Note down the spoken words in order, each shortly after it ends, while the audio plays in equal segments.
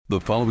The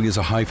following is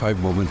a high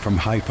five moment from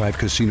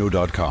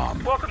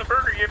highfivecasino.com. Welcome to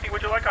Burger Yippee.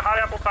 Would you like a hot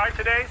apple pie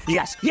today?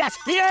 Yes, yeah,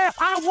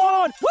 I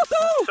won!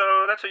 Woohoo!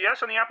 So that's a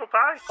yes on the apple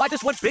pie? I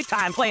just went big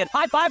time playing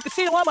High Five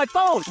Casino on my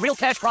phone. Real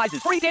cash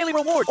prizes, free daily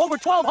rewards, over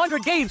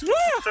 1,200 games. Yeah!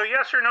 So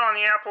yes or no on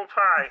the apple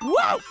pie?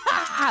 Whoa!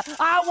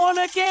 I won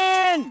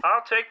again!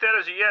 I'll take that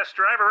as a yes.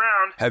 Drive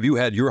around. Have you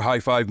had your high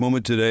five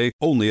moment today?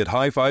 Only at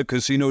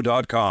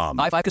highfivecasino.com.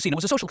 High Five Casino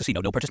is a social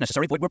casino. No purchase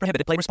necessary. Void where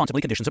prohibited. Play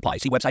responsibly. Conditions apply.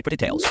 See website for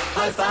details.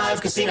 High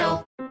Five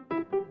Casino.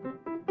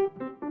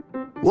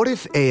 What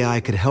if AI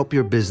could help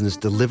your business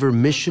deliver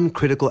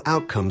mission-critical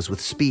outcomes with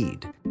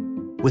speed?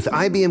 With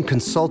IBM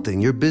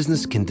Consulting, your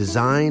business can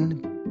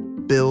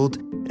design, build,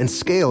 and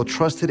scale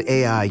trusted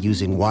AI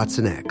using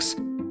Watson X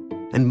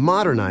and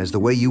modernize the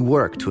way you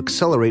work to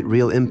accelerate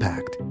real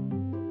impact.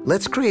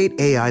 Let's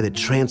create AI that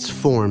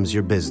transforms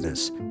your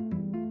business.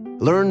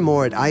 Learn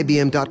more at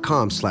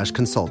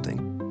ibm.com/consulting.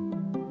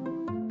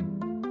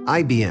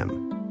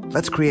 IBM.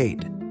 Let's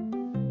create.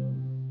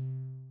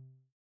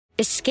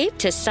 Escape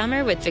to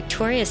summer with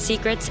Victoria's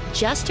Secret's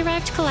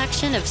just-arrived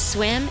collection of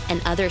swim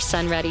and other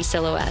sun-ready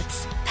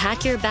silhouettes.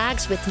 Pack your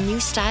bags with new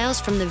styles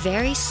from the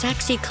Very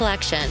Sexy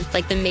collection,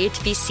 like the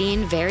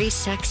made-to-be-seen Very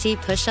Sexy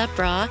push-up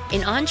bra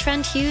in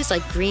on-trend hues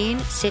like green,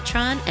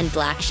 citron, and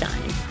black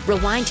shine.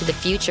 Rewind to the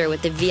future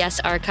with the VS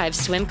Archive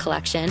swim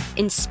collection,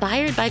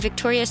 inspired by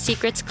Victoria's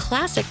Secret's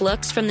classic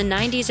looks from the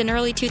 90s and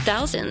early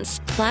 2000s.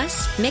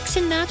 Plus, mix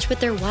and match with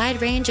their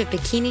wide range of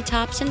bikini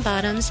tops and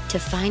bottoms to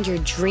find your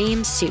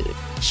dream suit.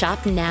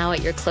 Shop now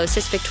at your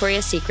closest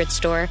Victoria's Secret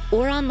store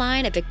or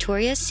online at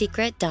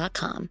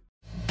victoriassecret.com.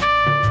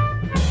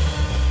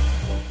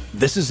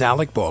 This is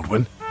Alec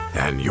Baldwin,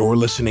 and you're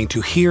listening to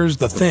Here's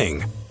the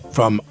Thing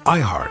from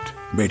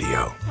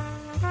iHeartRadio.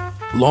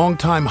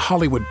 Longtime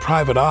Hollywood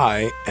private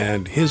eye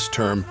and his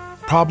term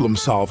problem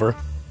solver,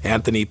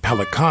 Anthony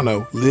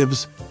Pellicano,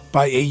 lives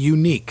by a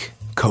unique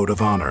code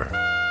of honor,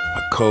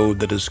 a code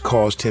that has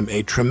caused him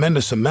a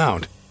tremendous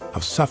amount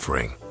of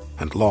suffering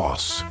and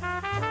loss.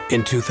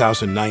 In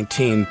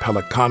 2019,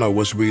 Pellicano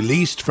was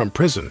released from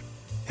prison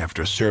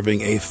after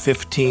serving a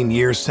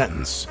 15-year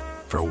sentence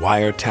for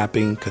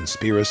wiretapping,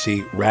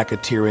 conspiracy,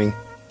 racketeering,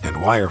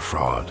 and wire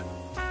fraud.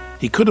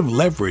 He could have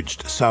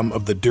leveraged some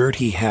of the dirt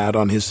he had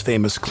on his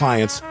famous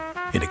clients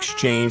in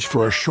exchange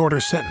for a shorter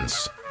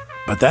sentence,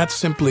 but that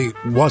simply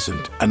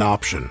wasn't an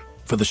option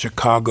for the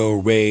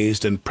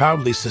Chicago-raised and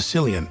proudly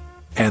Sicilian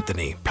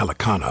Anthony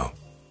Pellicano.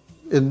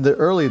 In the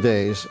early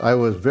days, I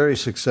was very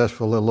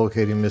successful at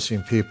locating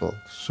missing people.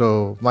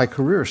 So my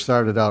career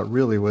started out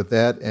really with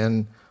that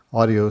and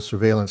audio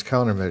surveillance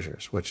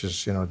countermeasures, which is,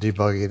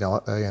 debugging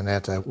and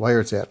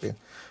anti-wiretapping.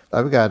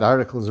 I've got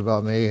articles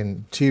about me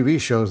in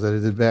TV shows that I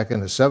did back in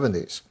the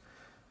 70s,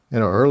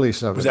 early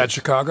 70s. Was that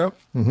Chicago?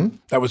 Mm-hmm.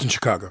 That was in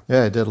Chicago?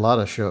 Yeah, I did a lot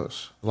of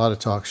shows, a lot of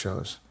talk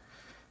shows.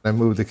 I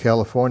moved to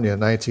California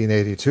in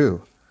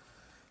 1982.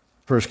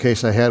 First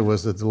case I had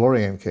was the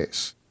DeLorean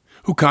case.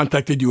 Who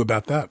contacted you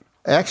about that?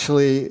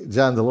 Actually,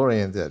 John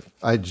DeLorean did.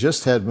 I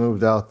just had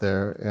moved out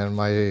there, and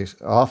my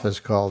office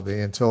called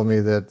me and told me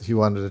that he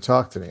wanted to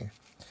talk to me.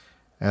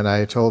 And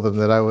I told them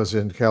that I was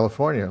in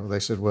California. They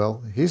said,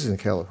 well, he's in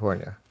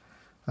California.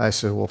 I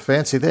said, well,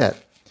 fancy that.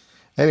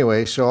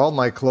 Anyway, so all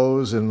my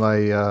clothes and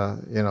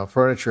my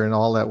furniture and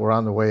all that were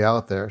on the way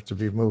out there to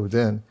be moved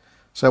in.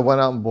 So I went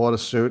out and bought a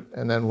suit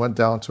and then went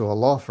down to a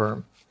law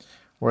firm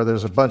where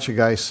there's a bunch of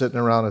guys sitting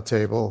around a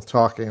table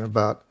talking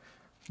about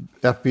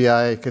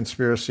FBI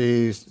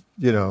conspiracies,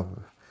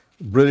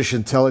 British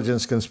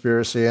intelligence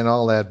conspiracy and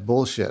all that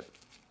bullshit.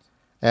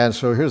 And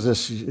so here's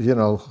this,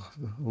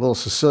 little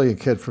Sicilian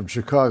kid from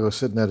Chicago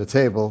sitting at a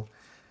table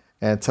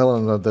and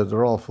telling them that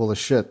they're all full of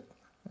shit.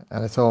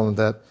 And I told them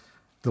that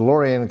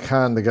DeLorean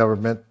conned the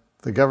government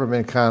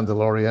conned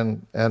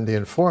DeLorean, and the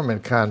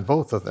informant conned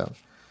both of them.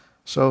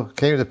 So it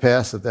came to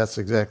pass that that's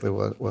exactly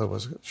what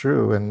was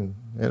true, and,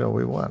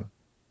 we won.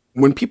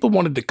 When people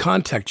wanted to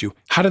contact you,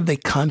 how did they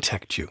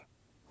contact you?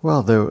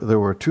 Well, there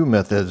were two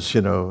methods,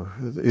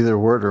 either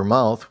word or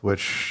mouth,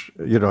 which,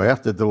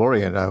 after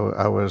DeLorean,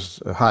 I was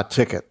a hot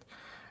ticket,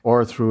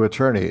 or through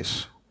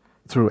attorneys,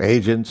 through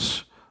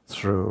agents,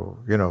 through,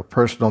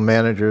 personal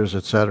managers,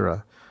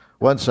 etc.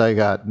 Once I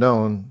got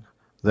known,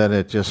 then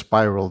it just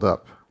spiraled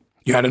up.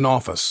 You had an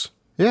office?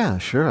 Yeah,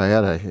 sure. I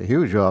had a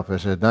huge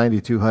office at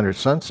 9200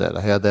 Sunset.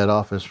 I had that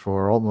office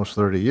for almost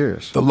 30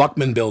 years. The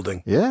Luckman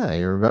Building. Yeah,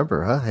 you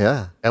remember, huh?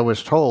 Yeah. I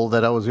was told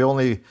that I was the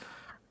only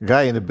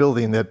guy in the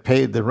building that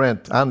paid the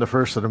rent on the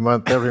first of the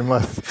month every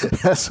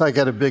month. So I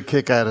got a big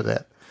kick out of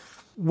that.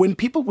 When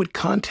people would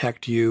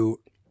contact you,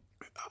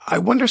 I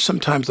wonder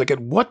sometimes, at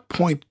what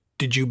point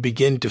did you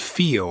begin to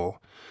feel?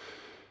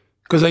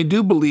 Because I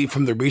do believe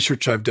from the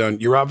research I've done,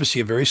 you're obviously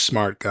a very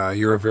smart guy.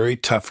 You're a very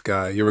tough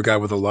guy. You're a guy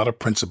with a lot of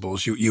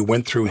principles. You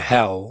went through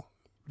hell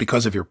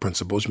because of your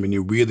principles.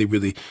 You really,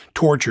 really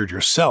tortured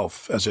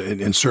yourself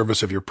in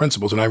service of your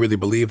principles, and I really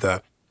believe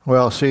that.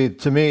 Well, see,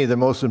 to me, the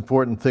most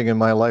important thing in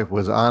my life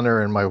was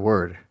honor and my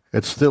word.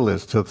 It still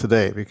is till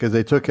today, because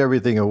they took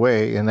everything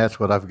away, and that's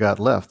what I've got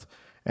left.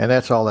 And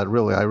that's all that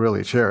I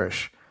really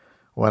cherish.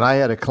 When I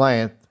had a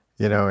client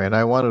and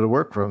I wanted to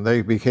work for them.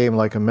 They became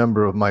like a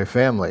member of my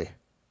family,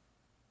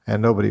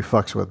 and nobody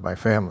fucks with my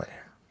family.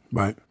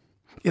 Right.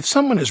 If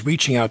someone is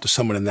reaching out to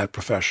someone in that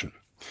profession,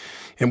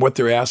 and what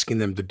they're asking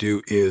them to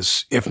do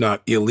is, if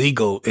not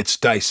illegal, it's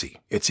dicey.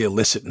 It's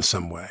illicit in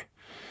some way.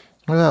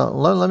 Well,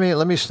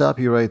 let me stop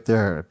you right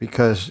there,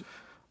 because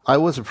I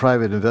was a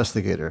private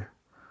investigator,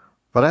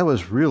 but I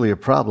was really a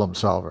problem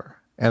solver,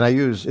 and I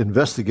used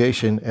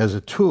investigation as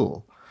a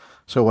tool.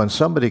 So when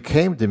somebody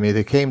came to me,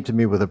 they came to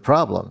me with a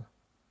problem,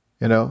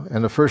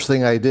 and the first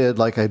thing I did,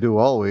 like I do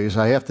always,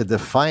 I have to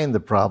define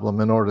the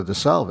problem in order to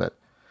solve it.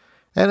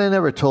 And I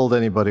never told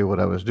anybody what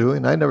I was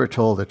doing. I never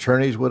told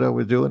attorneys what I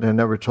was doing. I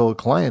never told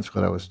clients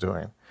what I was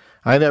doing.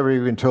 I never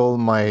even told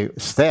my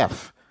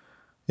staff.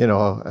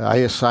 I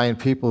assigned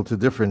people to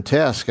different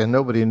tasks, and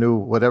nobody knew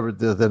whatever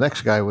the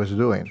next guy was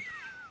doing.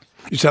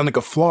 You sound like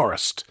a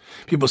florist.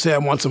 People say, "I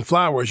want some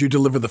flowers." You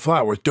deliver the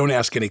flowers. Don't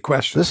ask any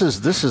questions.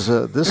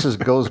 This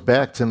goes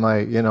back to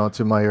my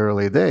to my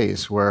early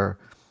days, where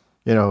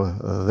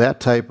that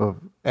type of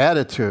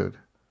attitude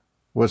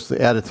was the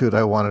attitude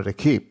I wanted to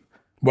keep.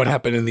 What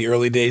happened in the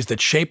early days that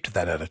shaped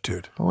that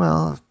attitude?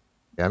 Well,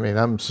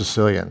 I'm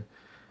Sicilian,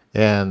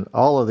 and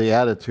all of the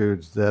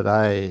attitudes that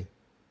I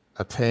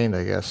attained,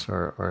 I guess,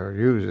 or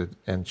used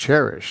and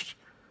cherished,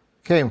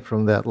 came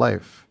from that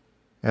life.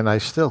 And I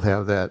still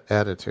have that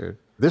attitude.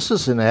 This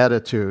is an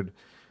attitude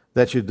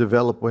that you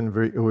develop when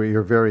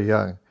you're very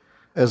young.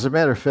 As a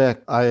matter of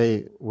fact,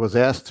 I was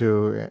asked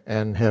to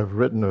and have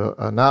written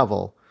a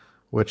novel,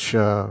 which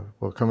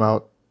will come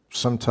out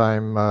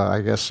sometime,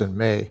 I guess, in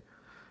May.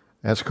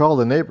 And it's called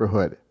The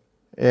Neighborhood.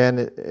 And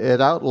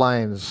it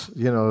outlines,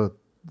 the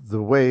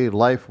way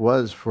life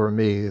was for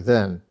me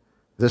then.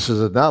 This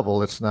is a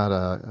novel. It's not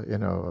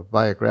a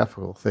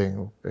biographical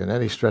thing in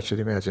any stretch of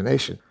the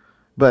imagination.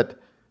 But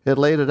it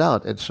laid it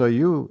out. And so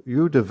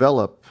you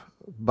develop,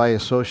 by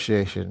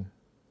association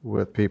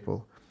with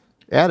people,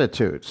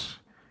 attitudes.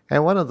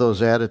 And one of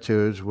those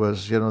attitudes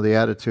was, the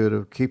attitude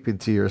of keeping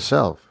to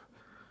yourself.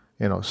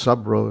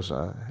 Sub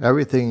rosa.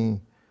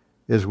 Everything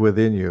is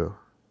within you.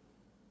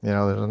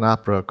 There's an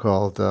opera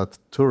called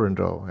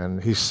Turandot,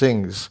 and he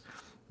sings,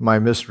 "My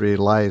mystery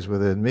lies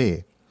within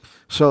me."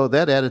 So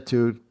that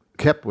attitude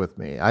kept with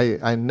me.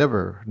 I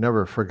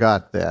never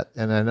forgot that,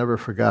 and I never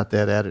forgot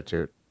that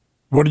attitude.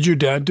 What did your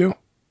dad do?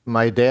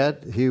 My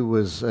dad, he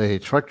was a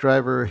truck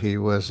driver. He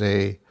was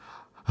a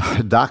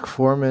dock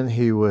foreman.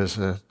 He was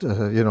a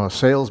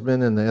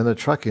salesman in the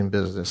trucking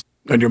business.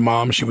 And your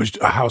mom, she was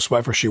a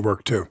housewife, or she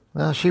worked too?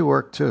 She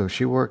worked too.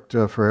 She worked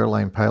for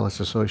Airline Pilots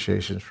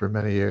Associations for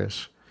many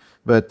years.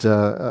 But,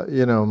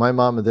 my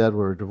mom and dad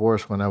were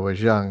divorced when I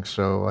was young,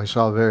 so I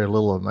saw very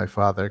little of my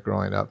father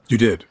growing up. You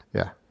did?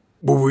 Yeah.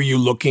 What were you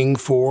looking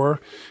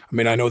for?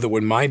 I know that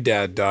when my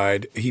dad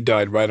died, he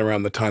died right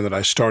around the time that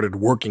I started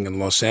working in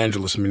Los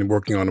Angeles,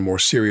 working on a more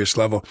serious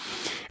level.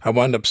 I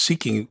wound up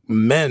seeking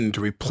men to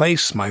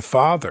replace my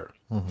father.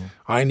 Mm-hmm.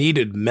 I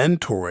needed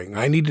mentoring.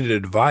 I needed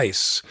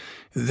advice.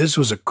 This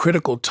was a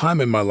critical time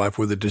in my life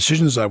where the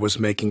decisions I was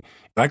making,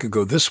 I could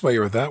go this way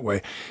or that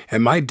way.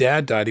 And my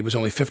dad died. He was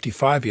only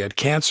 55. He had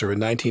cancer in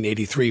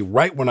 1983,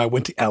 right when I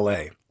went to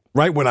L.A.,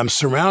 right when I'm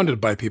surrounded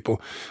by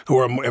people who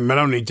are, I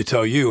don't need to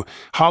tell you,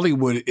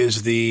 Hollywood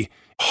is the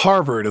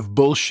Harvard of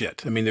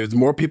bullshit. There's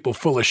more people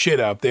full of shit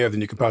out there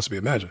than you could possibly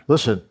imagine.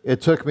 Listen,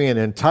 it took me an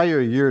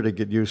entire year to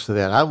get used to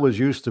that. I was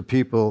used to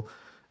people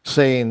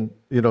saying,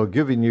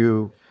 giving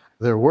you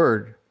their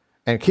word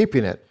and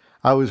keeping it.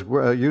 I was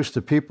used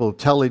to people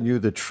telling you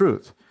the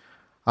truth.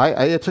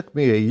 It took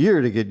me a year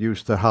to get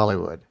used to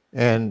Hollywood,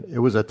 and it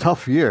was a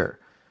tough year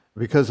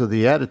because of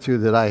the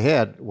attitude that I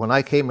had. When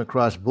I came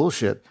across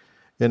bullshit,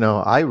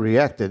 I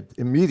reacted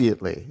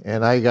immediately,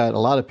 and I got a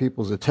lot of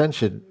people's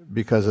attention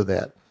because of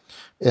that.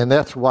 And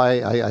that's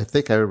why I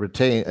think I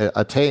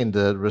attained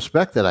the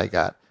respect that I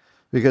got,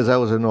 because I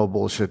was a no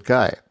bullshit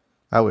guy.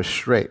 I was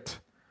straight,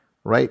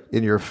 right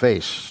in your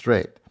face,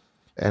 straight.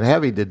 And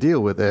having to deal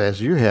with it as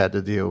you had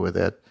to deal with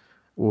it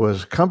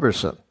was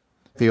cumbersome.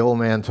 The old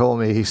man told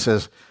me, he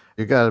says,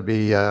 "You got to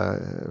be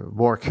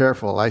more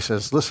careful." I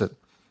says, "Listen,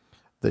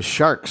 the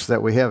sharks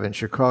that we have in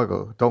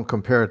Chicago don't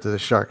compare to the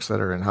sharks that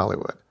are in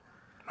Hollywood."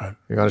 Right.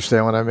 You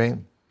understand what I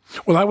mean?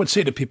 Well, I would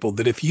say to people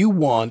that if you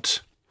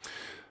want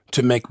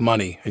to make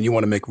money and you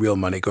want to make real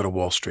money, go to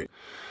Wall Street.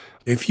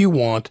 If you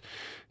want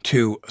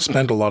to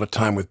spend a lot of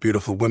time with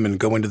beautiful women,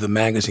 go into the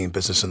magazine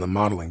business and the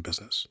modeling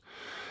business.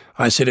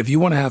 I said, if you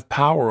want to have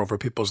power over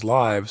people's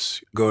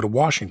lives, go to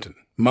Washington.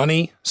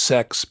 Money,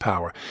 sex,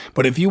 power.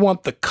 But if you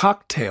want the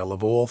cocktail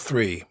of all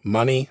three,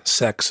 money,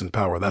 sex, and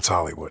power, that's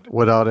Hollywood.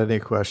 Without any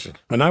question.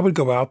 And I would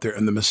go out there,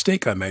 and the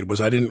mistake I made was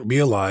I didn't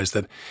realize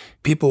that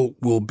people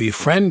will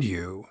befriend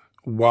you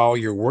while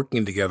you're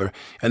working together,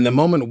 and the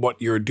moment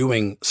what you're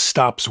doing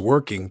stops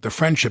working, the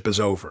friendship is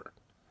over.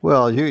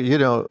 Well, you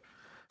know,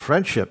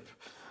 friendship,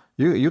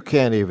 you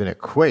can't even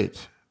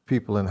equate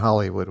people in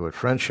Hollywood with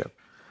friendship.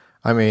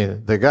 I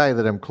mean, the guy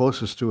that I'm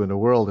closest to in the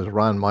world is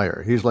Ron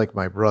Meyer. He's like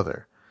my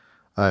brother.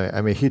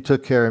 I mean, he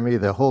took care of me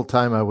the whole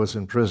time I was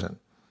in prison.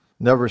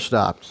 never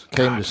stopped.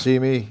 Came to see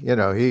me. You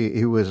know,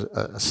 he was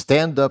a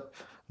stand-up,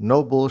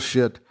 no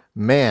bullshit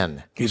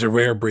man. He's a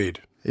rare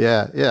breed.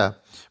 Yeah.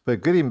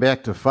 But getting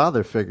back to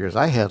father figures,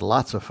 I had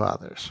lots of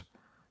fathers.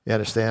 You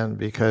understand?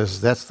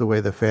 Because that's the way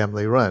the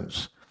family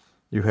runs.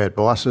 You had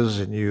bosses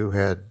and you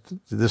had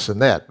this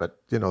and that. But,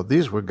 you know,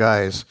 these were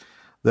guys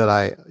that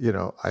I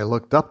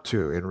looked up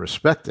to and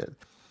respected.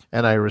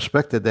 And I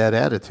respected that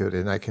attitude,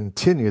 and I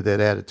continued that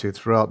attitude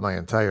throughout my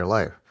entire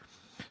life.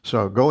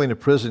 So going to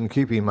prison,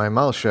 keeping my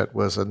mouth shut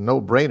was a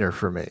no-brainer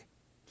for me.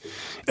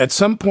 At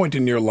some point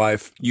in your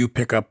life, you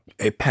pick up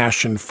a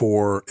passion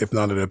for, if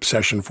not an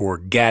obsession for,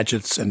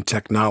 gadgets and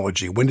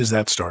technology. When does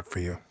that start for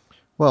you?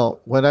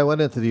 Well, when I went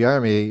into the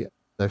Army,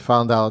 I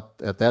found out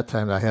at that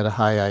time that I had a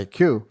high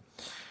IQ.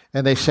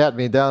 And they sat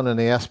me down and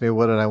they asked me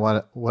what I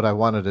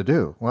wanted to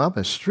do. Well, I'm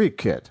a street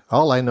kid.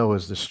 All I know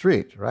is the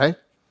street, right?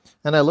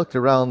 And I looked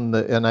around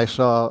and I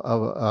saw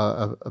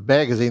a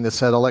magazine that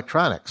said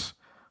electronics.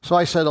 So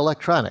I said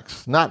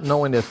electronics, not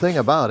knowing a thing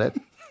about it,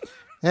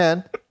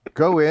 and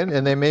go in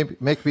and they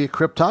make me a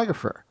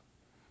cryptographer.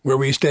 Where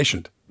were you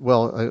stationed?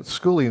 Well,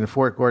 schooling in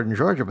Fort Gordon,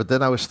 Georgia, but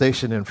then I was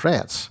stationed in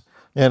France.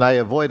 And I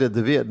avoided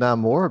the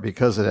Vietnam War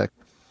because of that.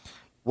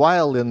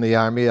 While in the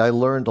Army, I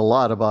learned a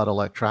lot about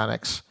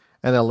electronics,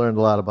 and I learned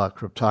a lot about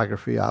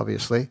cryptography,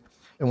 obviously.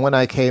 And when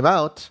I came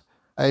out,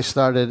 I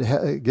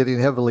started getting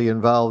heavily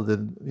involved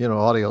in,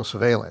 audio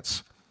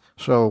surveillance.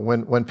 So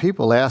when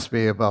people ask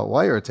me about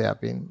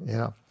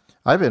wiretapping,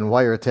 I've been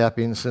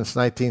wiretapping since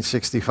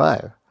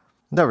 1965.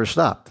 Never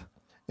stopped.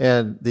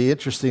 And the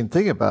interesting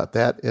thing about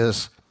that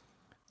is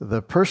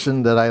the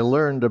person that I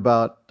learned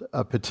about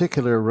a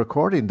particular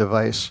recording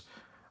device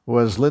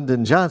was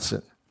Lyndon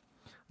Johnson.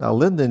 Now,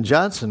 Lyndon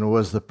Johnson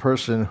was the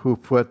person who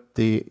put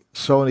the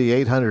Sony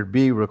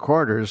 800B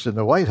recorders in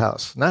the White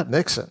House, not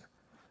Nixon.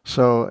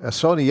 So a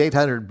Sony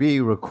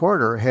 800B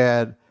recorder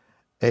had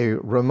a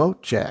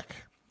remote jack.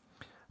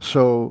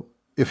 So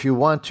if you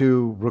want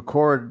to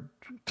record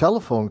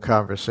telephone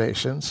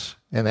conversations,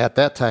 and at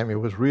that time it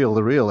was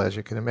reel-to-reel, as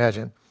you can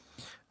imagine,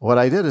 what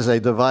I did is I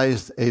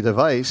devised a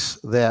device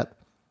that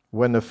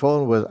when the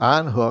phone was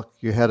on hook,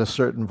 you had a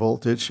certain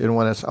voltage, and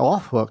when it's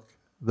off hook,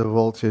 the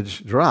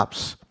voltage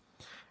drops,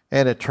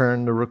 and it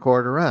turned the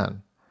recorder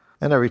on.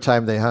 And every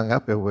time they hung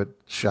up, it would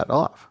shut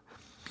off.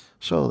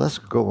 So let's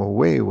go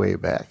way, way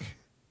back.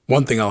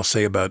 One thing I'll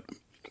say about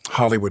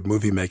Hollywood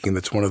movie making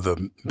that's one of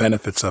the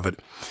benefits of it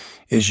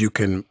is you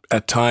can,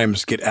 at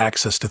times, get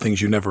access to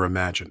things you never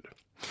imagined.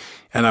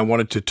 And I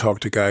wanted to talk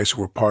to guys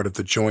who were part of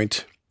the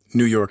joint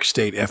New York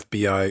State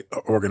FBI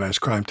Organized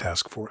Crime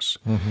Task Force.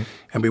 Mm-hmm.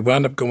 And we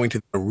wound up going to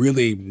a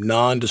really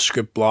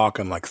nondescript block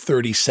on like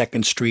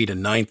 32nd Street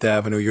and 9th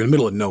Avenue. You're in the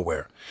middle of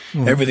nowhere.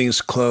 Mm-hmm. Everything's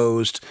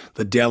closed.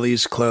 The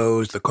deli's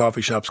closed. The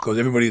coffee shop's closed.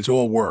 It's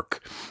all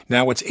work.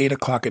 Now it's 8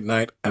 o'clock at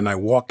night, and I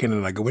walk in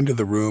and I go into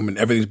the room, and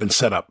everything's been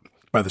set up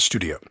by the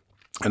studio.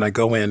 And I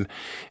go in,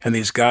 and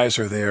these guys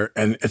are there,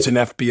 and it's an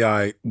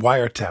FBI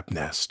wiretap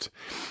nest.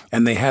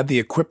 And they had the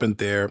equipment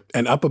there,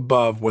 and up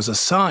above was a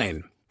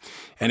sign.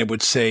 And it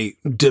would say,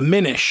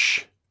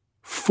 diminish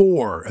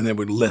 4, and then it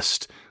would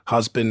list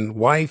husband,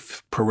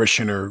 wife,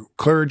 parishioner,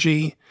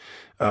 clergy,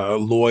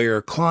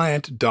 lawyer,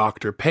 client,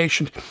 doctor,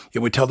 patient. It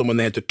would tell them when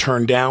they had to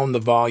turn down the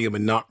volume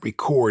and not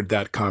record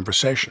that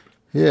conversation.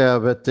 Yeah,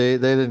 but they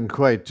didn't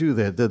quite do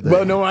that, did they?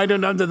 Well, no, I don't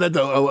know.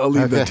 I'll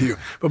leave that to you.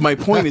 But my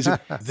point is,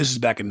 this is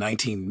back in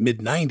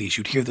mid-90s.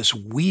 You'd hear this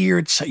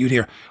weird, you'd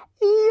hear,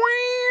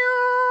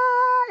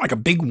 like a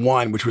big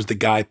whine, which was the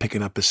guy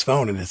picking up his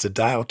phone, and it's a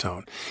dial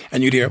tone.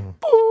 And you'd hear,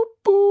 boop,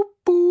 boop,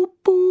 boop,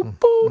 boop,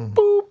 boop,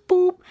 boop,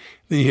 boop.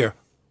 Then you hear,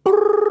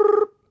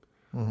 brrr,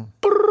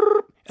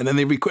 brrr. And then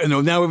they record.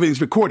 And now everything's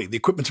recording. The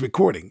equipment's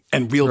recording,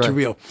 and reel to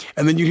reel.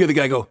 And then you hear the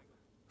guy go,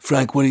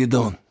 Frank, what are you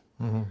doing?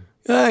 Mm-hmm.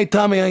 Hey,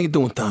 Tommy, how you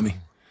doing, Tommy?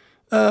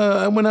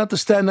 I went out to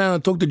Staten Island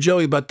and talked to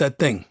Joey about that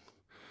thing.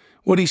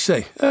 What'd he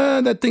say?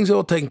 That thing's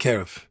all taken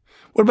care of.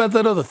 What about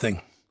that other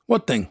thing?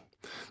 What thing?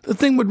 The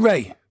thing with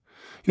Ray.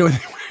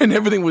 And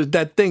everything was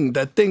that thing.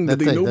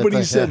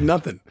 Nobody said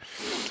nothing.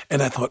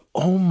 And I thought,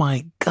 oh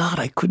my God,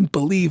 I couldn't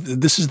believe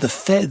that this is the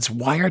feds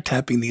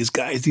wiretapping these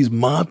guys, these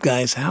mob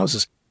guys'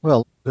 houses.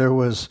 Well, there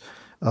was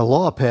a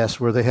law passed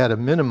where they had to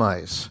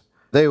minimize.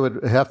 They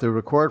would have to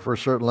record for a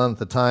certain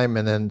length of time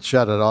and then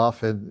shut it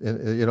off, and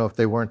if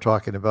they weren't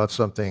talking about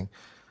something,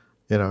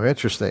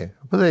 interesting.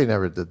 But they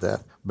never did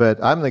that.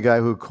 But I'm the guy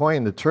who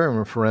coined the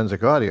term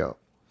forensic audio.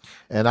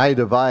 And I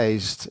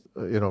devised,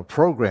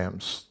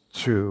 programs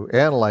to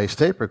analyze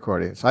tape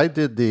recordings. I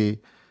did the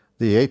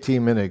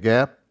 18-minute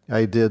gap.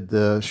 I did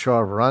the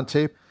Shaw-Varan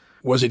tape.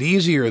 Was it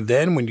easier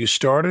then when you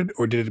started,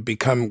 or did it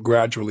become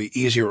gradually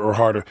easier or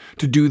harder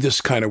to do this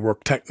kind of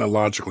work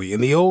technologically in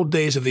the old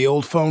days of the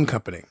old phone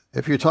company?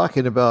 If you're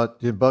talking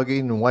about debugging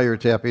and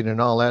wiretapping and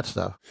all that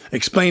stuff.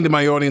 Explain to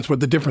my audience what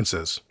the difference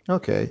is.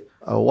 Okay.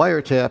 A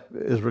wiretap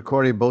is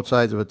recording both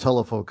sides of a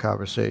telephone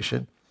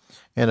conversation,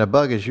 and a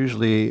bug is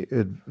usually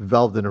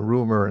involved in a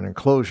room or an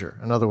enclosure.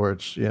 In other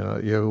words,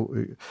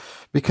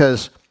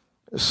 because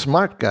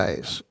Smart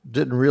guys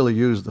didn't really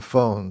use the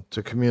phone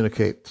to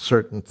communicate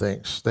certain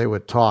things. They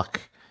would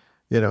talk,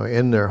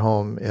 in their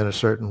home in a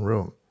certain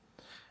room.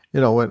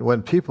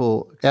 When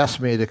people asked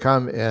me to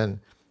come and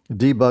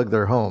debug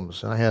their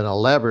homes, and I had an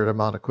elaborate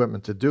amount of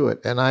equipment to do it,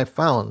 and I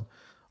found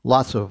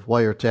lots of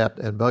wiretapped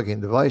and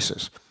bugging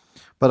devices.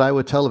 But I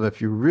would tell them,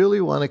 if you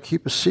really want to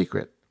keep a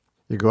secret,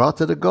 you go out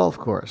to the golf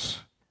course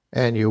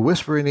and you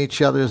whisper in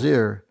each other's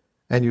ear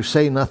and you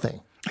say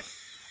nothing.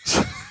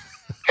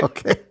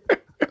 Okay?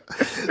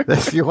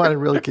 You want to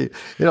really keep,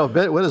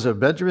 what is it,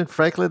 Benjamin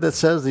Franklin that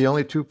says the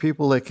only two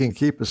people that can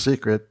keep a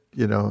secret,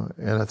 in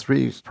a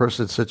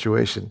three-person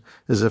situation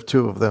is if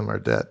two of them are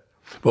dead.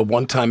 Well,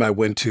 one time I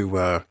went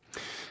to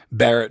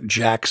Barrett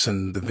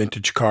Jackson, the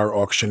vintage car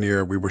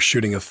auctioneer. We were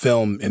shooting a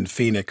film in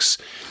Phoenix,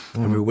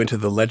 and we went to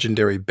the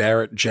legendary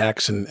Barrett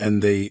Jackson,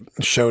 and they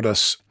showed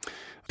us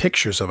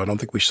pictures of, I don't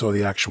think we saw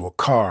the actual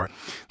car,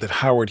 that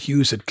Howard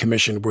Hughes had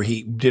commissioned, where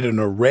he did an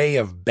array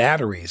of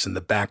batteries in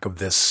the back of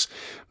this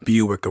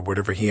Buick or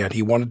whatever he had.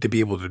 He wanted to be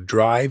able to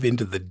drive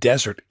into the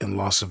desert in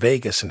Las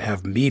Vegas and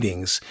have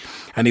meetings,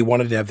 and he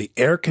wanted to have the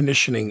air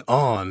conditioning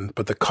on,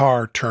 but the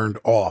car turned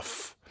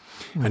off.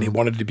 And he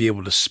wanted to be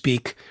able to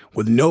speak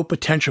with no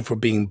potential for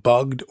being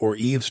bugged or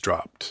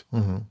eavesdropped.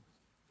 Mm-hmm.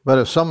 But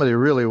if somebody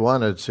really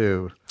wanted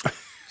to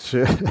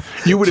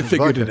you would have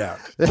figured it out.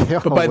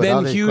 But by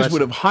then, Hughes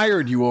would have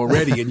hired you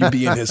already, and you'd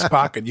be in his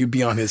pocket. You'd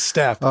be on his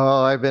staff.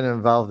 Oh, I've been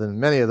involved in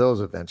many of those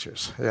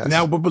adventures. Yes.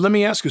 Now, but let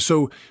me ask you,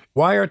 so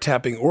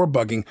wiretapping or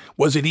bugging,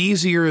 was it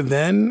easier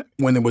then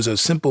when there was a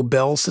simple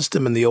bell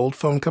system in the old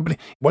phone company?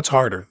 What's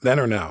harder, then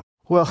or now?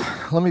 Well,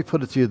 let me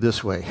put it to you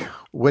this way.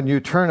 When you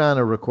turn on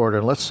a recorder,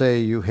 and let's say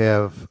you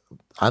have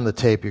on the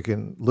tape, you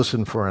can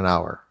listen for an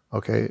hour,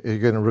 okay? You're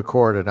going to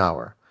record an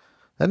hour.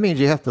 That means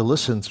you have to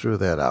listen through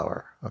that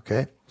hour,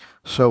 okay?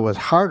 So it was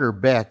harder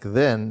back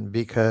then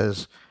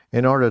because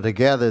in order to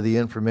gather the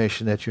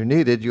information that you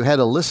needed, you had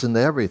to listen to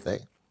everything.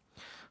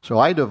 So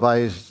I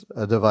devised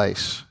a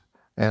device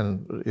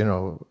and,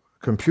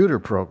 computer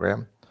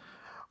program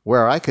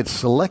where I could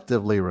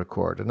selectively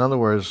record. In other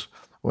words,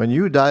 when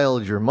you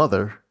dialed your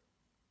mother,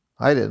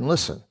 I didn't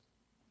listen.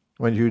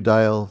 When you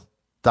dial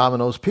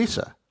Domino's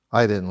Pizza,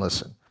 I didn't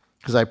listen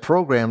because I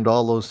programmed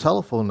all those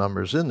telephone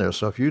numbers in there.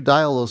 So if you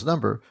dial those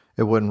numbers,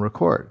 it wouldn't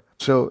record.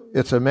 So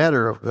it's a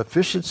matter of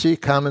efficiency,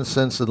 common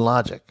sense, and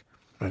logic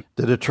to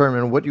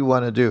determine what you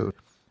want to do.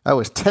 I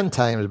was 10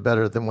 times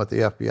better than what the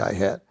FBI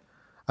had.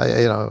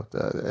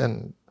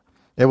 And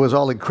it was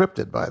all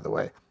encrypted, by the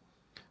way.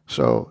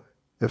 So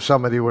if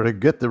somebody were to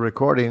get the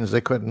recordings,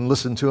 they couldn't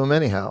listen to them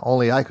anyhow.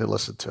 Only I could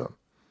listen to them.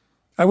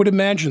 I would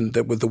imagine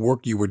that with the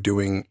work you were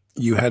doing,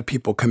 you had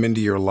people come into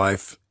your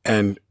life,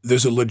 and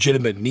there's a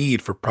legitimate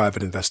need for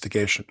private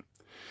investigation.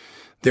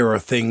 There are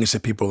things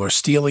that people are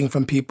stealing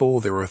from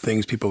people. There are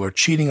things people are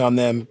cheating on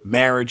them,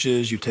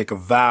 marriages, you take a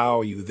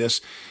vow,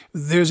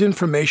 There's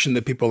information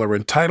that people are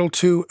entitled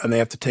to, and they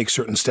have to take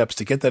certain steps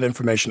to get that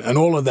information, and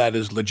all of that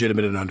is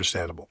legitimate and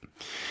understandable.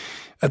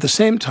 At the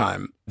same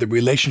time, the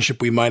relationship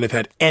we might have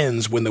had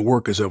ends when the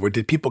work is over.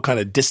 Did people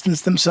kind of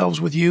distance themselves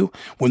with you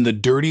when the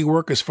dirty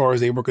work, as far as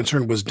they were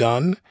concerned, was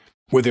done?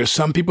 Were there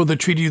some people that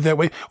treated you that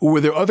way, or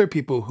were there other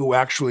people who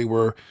actually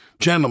were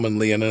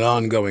gentlemanly in an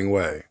ongoing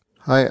way?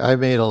 I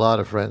made a lot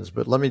of friends,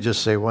 but let me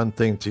just say one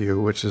thing to you,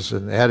 which is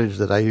an adage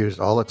that I use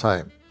all the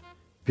time.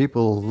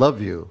 People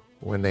love you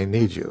when they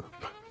need you.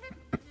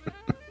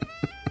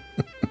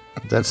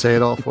 Did that say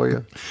it all for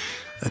you?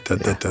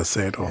 That does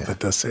say it all. Yeah. That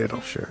does say it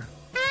all. Sure.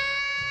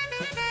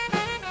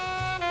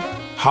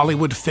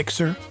 Hollywood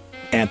fixer,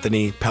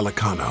 Anthony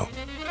Pellicano.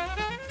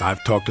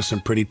 I've talked to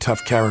some pretty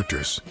tough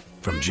characters,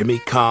 from Jimmy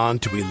Kahn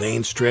to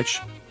Elaine Stritch,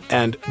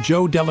 and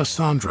Joe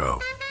D'Alessandro,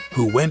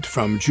 who went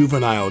from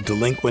juvenile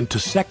delinquent to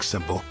sex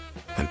symbol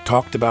and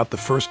talked about the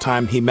first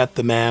time he met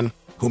the man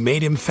who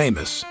made him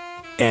famous,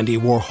 Andy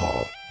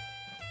Warhol.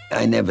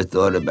 I never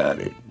thought about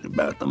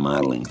the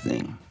modeling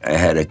thing. I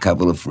had a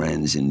couple of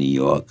friends in New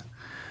York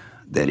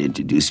that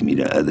introduced me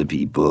to other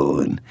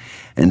people, and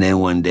then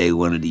one day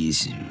one of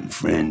these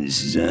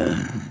friends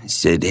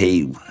said,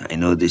 "Hey, I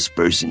know this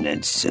person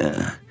that's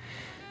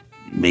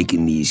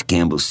making these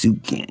Campbell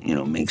soup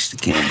makes the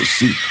Campbell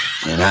soup."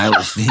 And I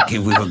was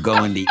thinking we were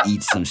going to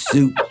eat some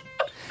soup,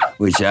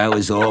 which I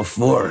was all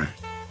for.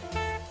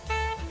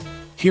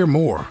 Hear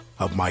more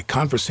of my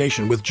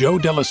conversation with Joe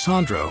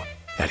D'Alessandro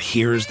at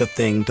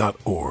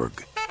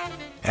here'sthething.org.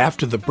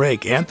 After the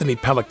break, Anthony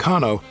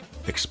Pellicano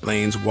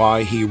explains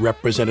why he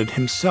represented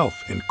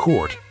himself in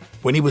court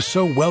when he was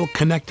so well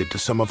connected to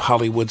some of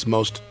Hollywood's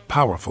most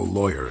powerful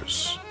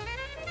lawyers.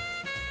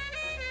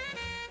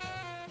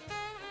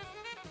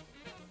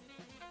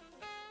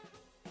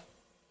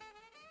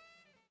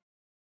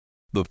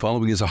 The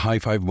following is a high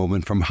five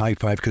moment from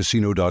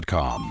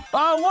highfivecasino.com.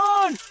 I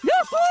won!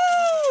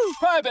 Woohoo!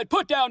 Private,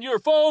 put down your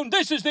phone.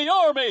 This is the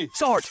Army.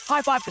 Sarge,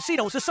 High Five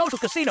Casino is a social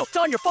casino. It's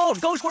on your phone,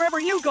 goes wherever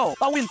you go.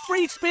 I win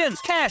free spins,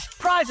 cash,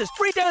 prizes,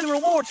 free daily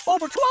rewards,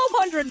 over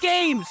 1,200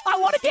 games. I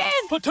won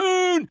again.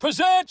 Platoon,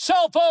 present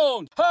cell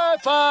phone. High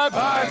Five.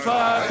 High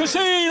Five.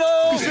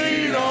 Casino.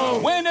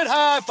 Casino. Win at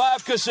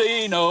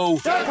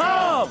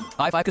highfivecasino.com.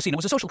 High Five Casino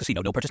is a social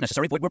casino. No purchase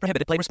necessary. Void where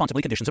prohibited. Play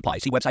responsibly. Conditions apply.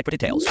 See website for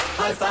details.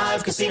 High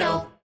Five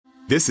Casino.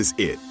 This is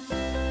it.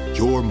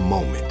 Your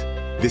moment.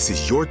 This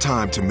is your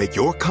time to make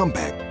your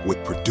comeback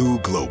with Purdue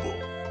Global.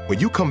 When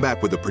you come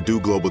back with a Purdue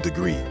Global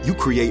degree, you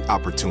create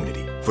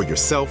opportunity for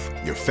yourself,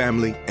 your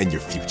family, and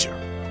your future.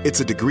 It's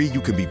a degree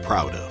you can be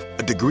proud of,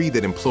 a degree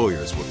that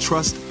employers will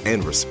trust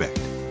and respect.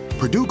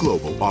 Purdue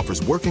Global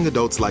offers working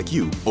adults like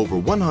you over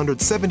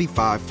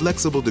 175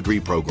 flexible degree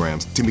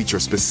programs to meet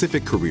your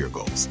specific career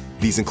goals.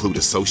 These include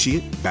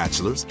associate,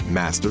 bachelor's,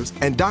 master's,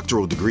 and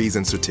doctoral degrees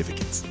and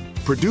certificates.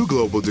 Purdue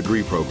Global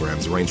degree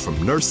programs range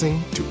from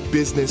nursing to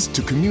business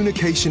to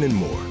communication and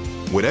more.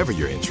 Whatever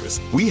your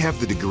interest, we have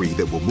the degree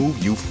that will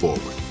move you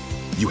forward.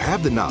 You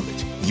have the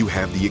knowledge, you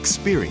have the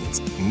experience.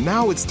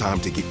 Now it's time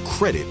to get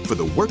credit for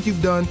the work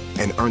you've done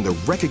and earn the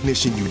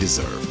recognition you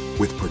deserve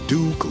with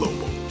Purdue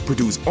Global,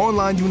 Purdue's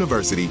online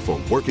university for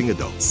working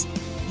adults.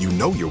 You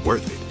know you're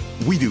worth it.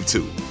 We do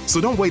too. So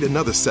don't wait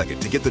another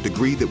second to get the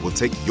degree that will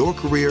take your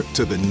career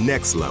to the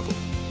next level.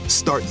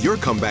 Start your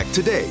comeback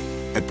today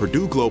at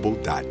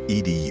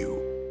purdueglobal.edu.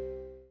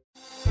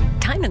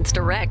 Diamonds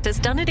Direct has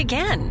done it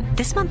again.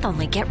 This month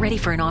only, get ready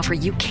for an offer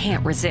you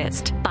can't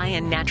resist. Buy a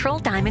natural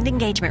diamond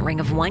engagement ring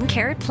of 1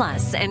 carat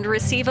plus and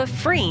receive a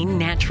free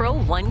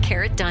natural 1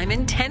 carat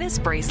diamond tennis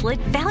bracelet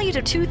valued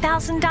at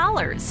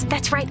 $2,000.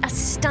 That's right, a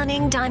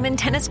stunning diamond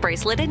tennis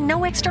bracelet at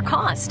no extra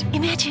cost.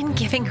 Imagine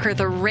giving her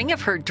the ring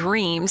of her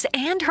dreams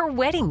and her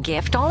wedding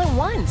gift all at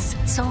once.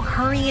 So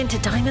hurry into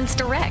Diamonds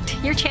Direct.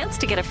 Your chance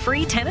to get a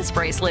free tennis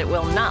bracelet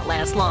will not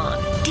last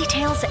long.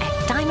 Details at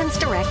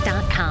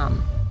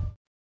diamondsdirect.com.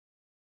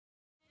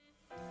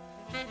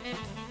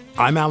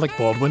 I'm Alec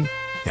Baldwin,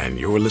 and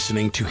you're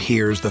listening to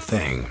Here's the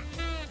Thing.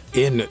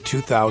 In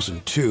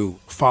 2002,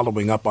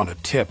 following up on a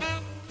tip,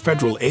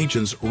 federal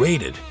agents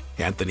raided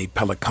Anthony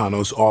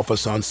Pelicano's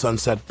office on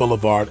Sunset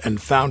Boulevard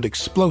and found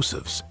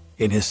explosives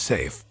in his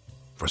safe.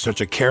 For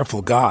such a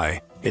careful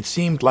guy, it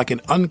seemed like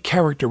an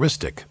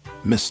uncharacteristic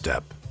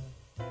misstep.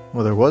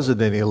 Well, there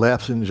wasn't any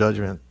lapse in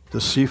judgment. The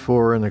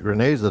C4 and the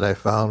grenades that I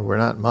found were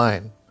not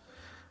mine.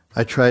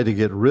 I tried to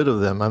get rid of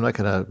them. I'm not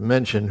going to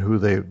mention who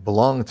they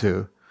belonged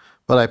to,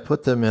 but I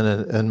put them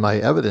in my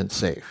evidence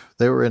safe.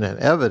 They were in an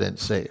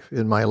evidence safe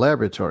in my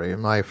laboratory, in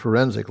my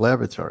forensic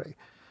laboratory.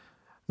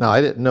 Now, I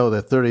didn't know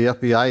that 30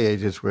 FBI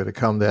agents were to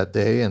come that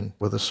day and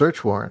with a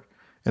search warrant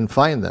and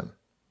find them.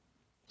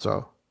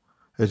 So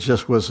it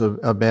just was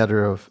a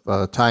matter of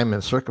time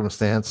and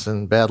circumstance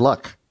and bad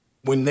luck.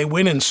 When they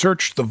went and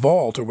searched the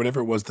vault or whatever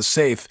it was, the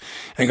safe,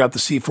 and got the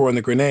C4 and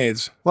the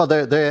grenades. Well,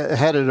 they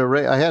had an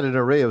array. I had an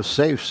array of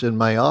safes in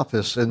my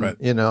office, and right.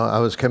 I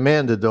was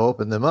commanded to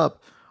open them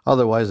up.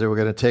 Otherwise, they were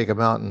going to take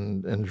them out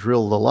and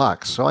drill the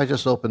locks. So I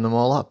just opened them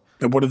all up.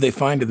 And what did they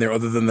find in there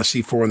other than the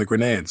C4 and the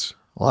grenades?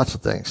 Lots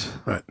of things.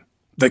 Right.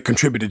 That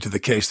contributed to the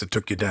case that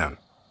took you down.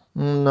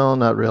 No,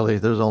 not really.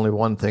 There's only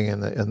one thing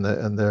in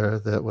there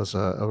that was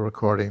a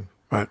recording.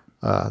 Right.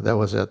 That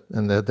was it.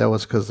 And that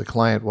was because the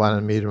client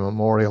wanted me to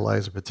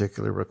memorialize a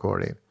particular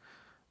recording,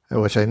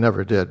 which I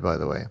never did, by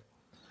the way.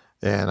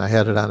 And I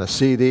had it on a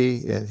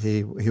CD, and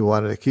he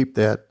wanted to keep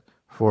that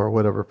for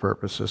whatever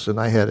purposes, and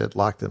I had it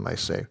locked in my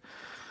safe.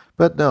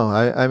 But no,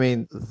 I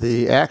mean,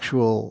 the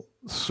actual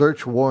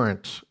search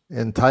warrant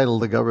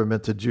entitled the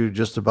government to do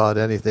just about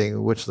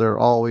anything, which they're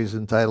always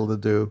entitled to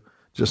do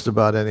just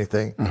about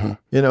anything.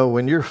 Mm-hmm.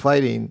 When you're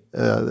fighting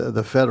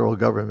the federal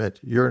government,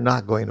 you're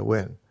not going to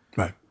win.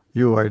 Right.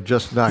 You are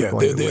just not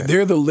going to win.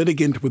 They're the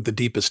litigant with the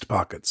deepest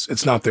pockets.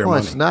 It's not their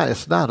money.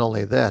 It's not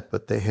only that,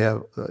 but they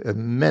have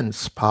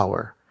immense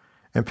power.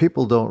 And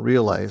people don't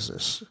realize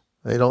this.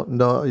 They don't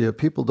know.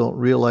 People don't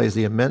realize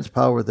the immense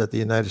power that the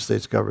United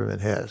States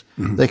government has.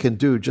 Mm-hmm. They can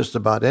do just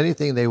about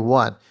anything they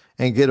want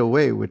and get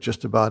away with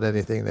just about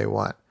anything they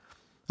want.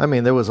 I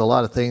mean, there was a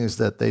lot of things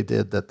that they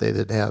did that they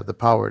didn't have the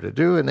power to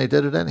do, and they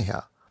did it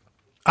anyhow.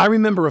 I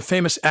remember a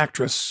famous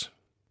actress,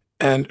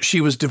 and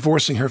she was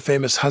divorcing her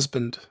famous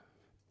husband,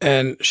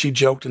 and she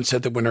joked and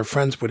said that when her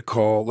friends would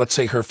call, let's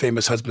say her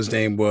famous husband's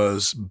name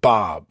was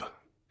Bob,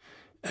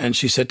 and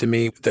she said to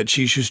me that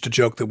she used to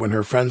joke that when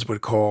her friends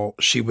would call,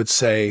 she'd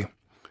say,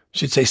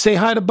 say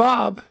hi to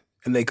Bob.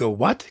 And they go,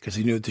 what? Because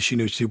she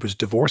knew she was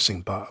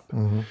divorcing Bob.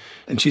 Mm-hmm.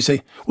 And she'd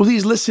say, well,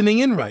 he's listening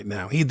in right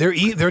now.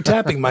 They're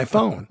tapping my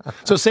phone.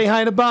 So say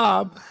hi to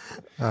Bob.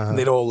 And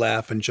they'd all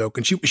laugh and joke.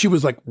 And she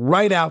was like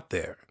right out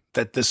there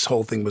that this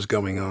whole thing was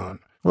going on.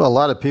 Well, a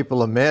lot of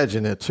people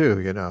imagine it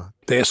too,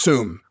 They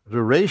assume.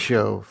 The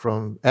ratio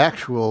from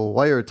actual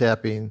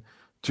wiretapping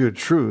to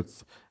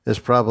truth is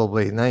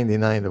probably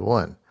 99 to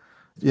 1.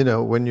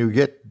 When you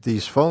get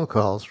these phone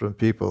calls from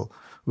people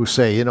who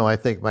say, I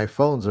think my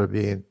phones are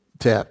being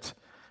tapped,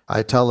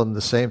 I tell them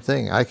the same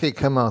thing. I could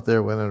come out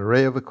there with an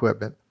array of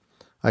equipment.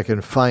 I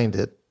can find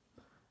it,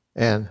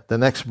 and the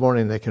next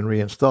morning they can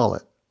reinstall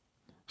it.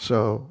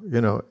 So,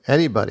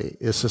 anybody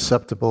is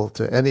susceptible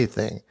to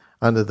anything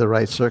under the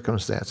right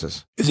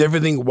circumstances. Is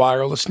everything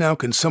wireless now?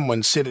 Can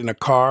someone sit in a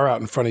car out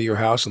in front of your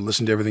house and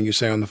listen to everything you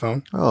say on the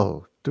phone?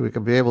 Oh, we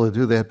could be able to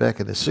do that back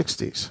in the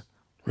 60s.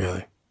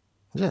 Really?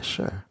 Yeah,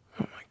 sure.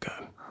 Oh, my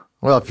God.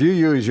 Well, if you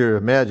use your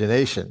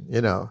imagination,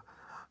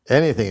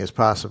 anything is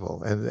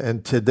possible.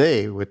 And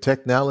today, with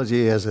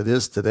technology as it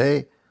is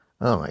today,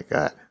 oh, my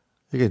God,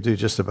 you can do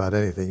just about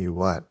anything you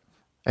want.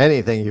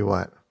 Anything you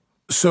want.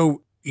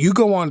 So you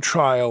go on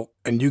trial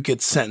and you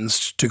get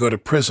sentenced to go to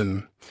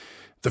prison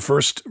the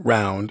first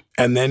round,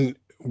 and then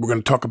we're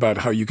going to talk about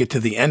how you get to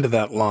the end of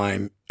that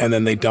line, and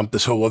then they dump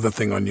this whole other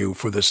thing on you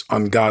for this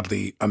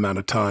ungodly amount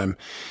of time.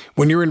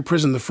 When you were in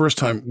prison the first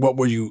time, what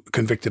were you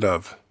convicted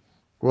of?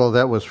 Well,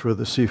 that was for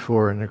the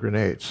C4 and the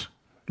grenades.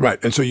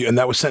 Right, and so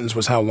that sentence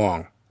was how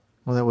long?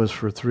 Well, that was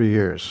for 3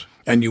 years.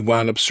 And you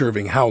wound up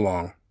serving how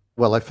long?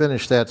 Well, I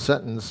finished that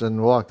sentence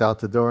and walked out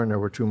the door, and there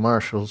were 2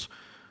 marshals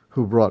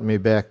who brought me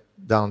back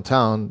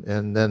downtown,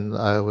 and then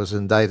I was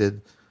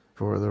indicted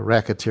for the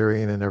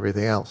racketeering and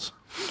everything else.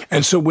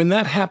 And so when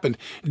that happened,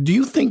 do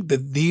you think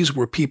that these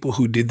were people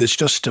who did this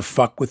just to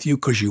fuck with you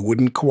because you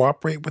wouldn't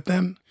cooperate with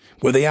them?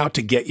 Were they out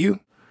to get you?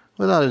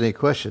 Without any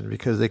question,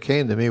 because they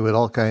came to me with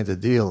all kinds of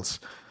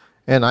deals.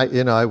 And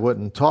I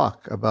wouldn't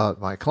talk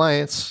about my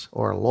clients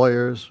or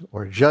lawyers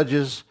or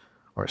judges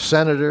or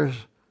senators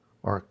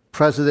or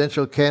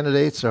presidential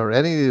candidates or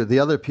any of the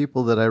other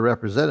people that I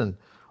represented,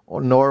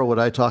 nor would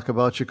I talk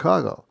about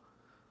Chicago.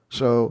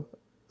 So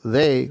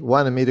they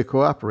wanted me to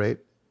cooperate,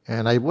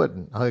 and I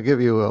wouldn't. I'll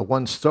give you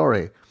one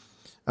story.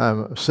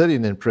 I'm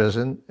sitting in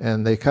prison,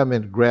 and they come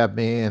in, grab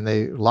me, and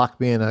they lock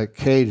me in a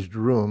caged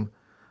room,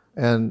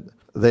 and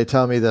they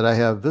tell me that I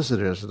have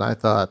visitors. And I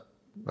thought,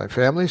 my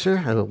family's here?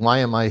 Why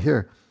am I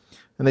here?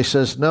 And they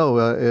says, no,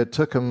 it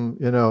took them,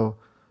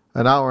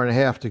 an hour and a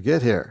half to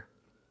get here.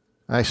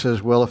 I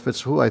says, well, if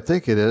it's who I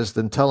think it is,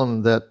 then tell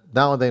them that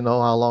now they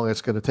know how long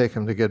it's going to take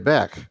them to get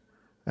back.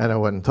 And I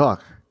wouldn't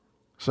talk.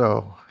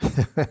 So,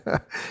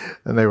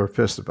 and they were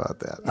pissed about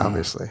that,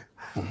 obviously.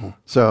 Mm-hmm.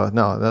 So,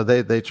 no,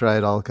 they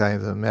tried all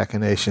kinds of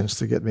machinations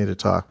to get me to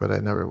talk, but I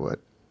never would.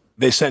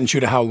 They sentenced you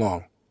to how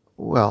long?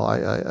 Well,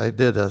 I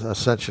did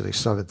essentially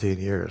 17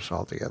 years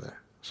altogether,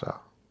 so.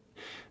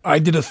 I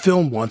did a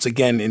film once,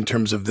 again, in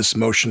terms of this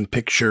motion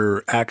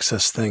picture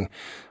access thing.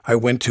 I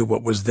went to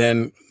what was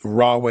then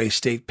Rahway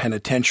State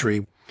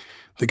Penitentiary.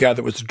 The guy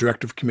that was the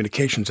director of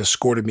communications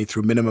escorted me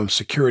through minimum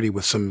security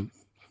with some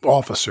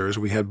officers.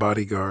 We had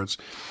bodyguards.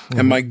 Mm-hmm.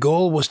 And my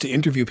goal was to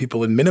interview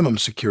people in minimum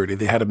security.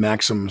 They had a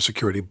maximum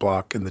security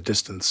block in the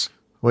distance.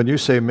 When you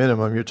say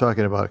minimum, you're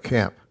talking about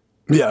camp.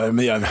 Yeah,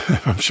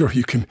 I'm sure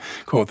you can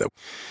quote that.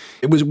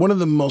 It was one of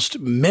the most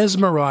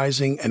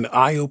mesmerizing and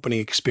eye-opening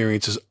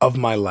experiences of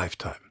my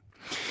lifetime.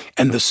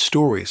 And the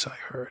stories I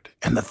heard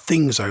and the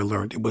things I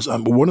learned. It was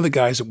one of the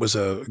guys that was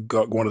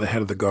one of the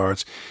head of the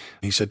guards.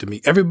 He said to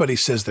me, everybody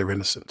says they're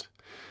innocent.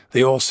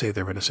 They all say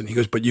they're innocent. He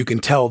goes, but you can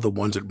tell the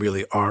ones that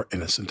really are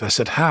innocent. I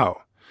said,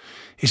 how?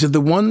 He said,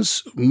 the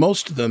ones,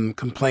 most of them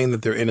complain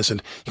that they're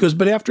innocent. He goes,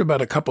 but after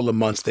about a couple of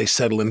months, they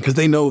settle in because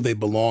they know they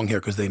belong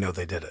here because they know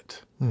they did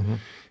it. Mm-hmm.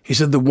 He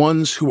said, the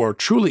ones who are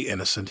truly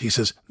innocent, he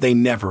says, they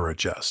never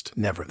adjust.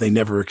 Never. They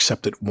never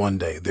accept it one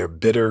day. They're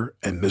bitter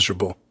and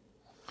miserable.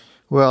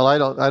 Well, I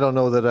don't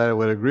know that I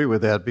would agree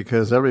with that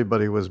because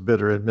everybody was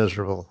bitter and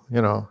miserable.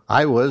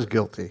 I was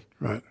guilty.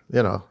 Right.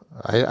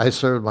 I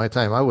served my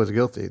time. I was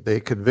guilty. They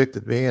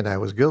convicted me and I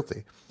was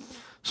guilty.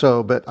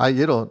 So, but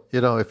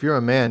if you're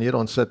a man, you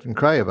don't sit and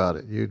cry about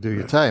it. You do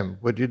your time.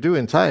 What you do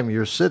in time,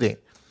 you're sitting.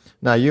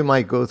 Now, you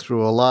might go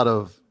through a lot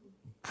of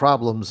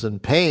problems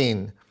and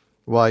pain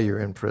while you're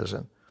in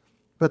prison,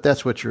 but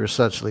that's what you're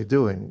essentially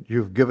doing.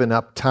 You've given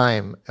up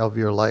time of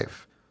your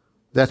life.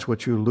 That's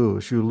what you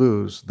lose. You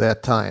lose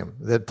that time.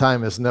 That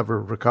time is never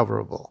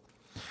recoverable.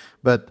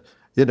 But,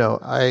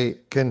 I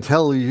can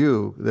tell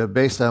you that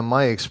based on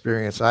my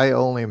experience, I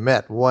only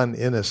met one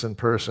innocent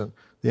person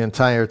the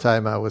entire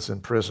time I was in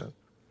prison.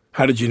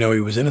 How did you know he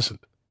was innocent?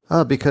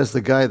 Because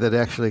the guy that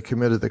actually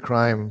committed the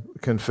crime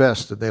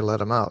confessed and they let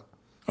him out.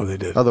 Oh, they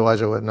did?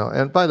 Otherwise, I wouldn't know.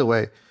 And by the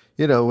way,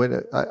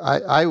 when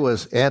I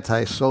was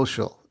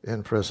antisocial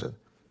in prison.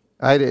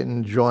 I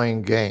didn't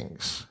join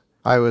gangs.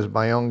 I was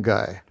my own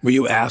guy. Were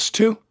you asked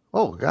to?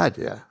 Oh, God,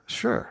 yeah,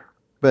 sure.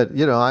 But,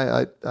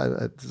 I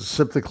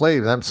simply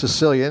claim I'm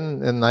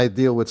Sicilian and I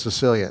deal with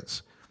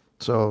Sicilians.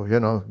 So,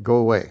 go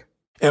away.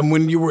 And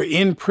when you were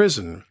in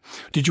prison,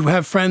 did you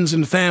have friends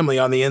and family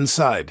on the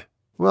inside?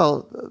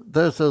 Well,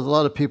 there's a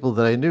lot of people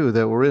that I knew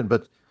that were in,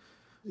 but,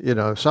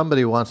 if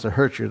somebody wants to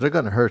hurt you, they're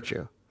going to hurt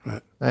you.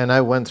 Right. And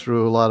I went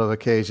through a lot of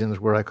occasions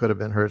where I could have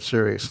been hurt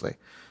seriously.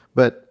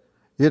 But,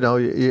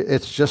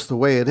 it's just the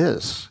way it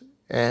is.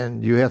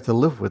 And you have to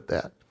live with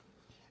that.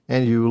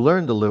 And you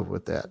learn to live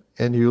with that.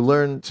 And you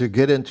learn to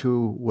get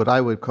into what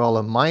I would call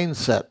a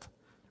mindset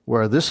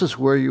where this is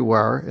where you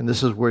are and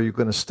this is where you're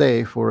going to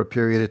stay for a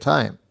period of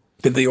time.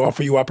 Did they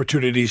offer you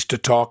opportunities to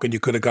talk and you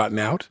could have gotten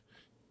out?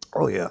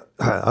 Oh, yeah.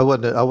 I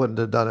wouldn't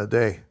have done a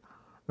day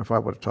if I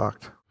would have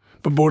talked.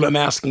 But what I'm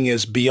asking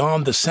is,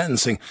 beyond the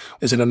sentencing,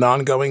 is it an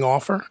ongoing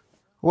offer?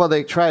 Well,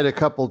 they tried a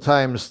couple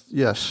times,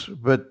 yes,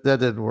 but that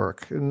didn't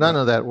work. None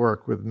of that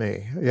worked with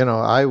me.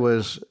 I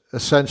was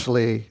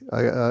essentially,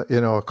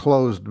 a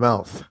closed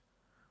mouth,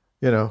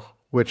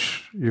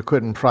 which you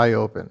couldn't pry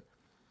open.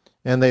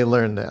 And they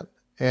learned that.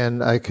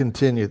 And I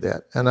continued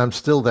that. And I'm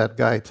still that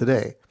guy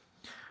today.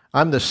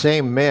 I'm the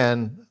same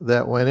man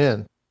that went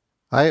in.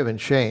 I haven't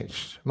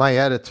changed. My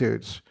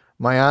attitudes,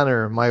 my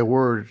honor, my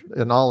word,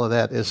 and all of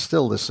that is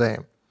still the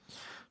same.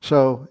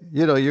 So,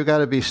 you got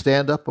to be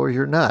stand-up or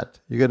you're not.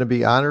 You're going to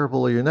be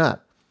honorable or you're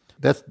not.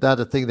 That's not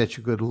a thing that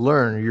you could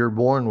learn. You're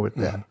born with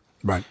that.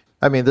 Right.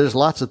 I mean, there's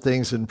lots of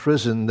things in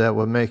prison that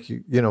will make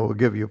you, will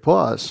give you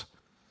pause.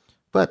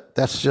 But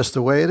that's just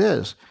the way it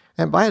is.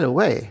 And by the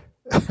way,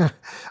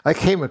 I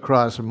came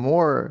across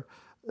more,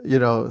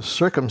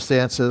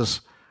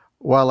 circumstances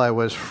while I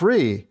was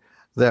free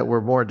that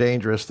were more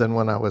dangerous than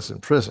when I was in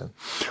prison.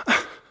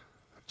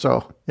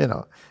 So,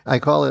 I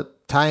call it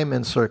time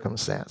and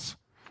circumstance.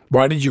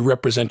 Why did you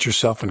represent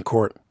yourself in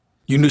court?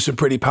 You knew some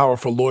pretty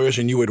powerful lawyers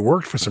and you had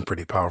worked for some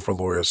pretty powerful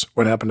lawyers.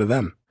 What happened to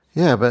them?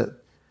 Yeah,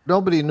 but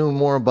nobody knew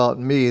more about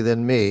me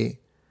than me.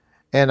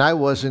 And I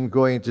wasn't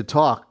going to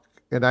talk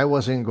and I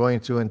wasn't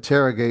going to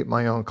interrogate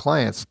my own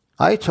clients.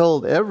 I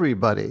told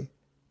everybody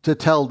to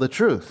tell the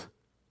truth.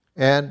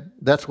 And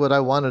that's what I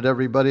wanted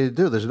everybody to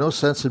do. There's no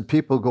sense in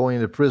people going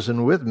to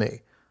prison with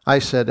me. I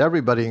said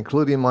everybody,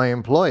 including my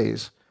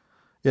employees,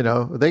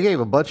 they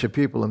gave a bunch of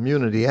people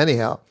immunity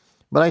anyhow.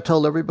 But I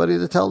told everybody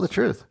to tell the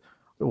truth.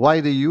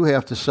 Why do you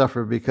have to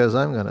suffer because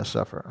I'm going to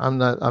suffer? I'm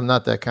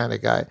not that kind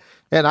of guy.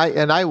 And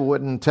I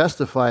wouldn't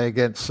testify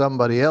against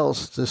somebody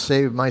else to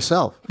save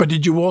myself. But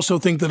did you also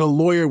think that a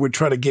lawyer would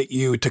try to get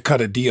you to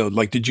cut a deal?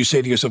 Like, did you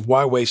say to yourself,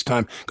 why waste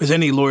time? Because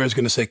any lawyer is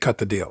going to say, cut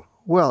the deal.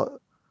 Well,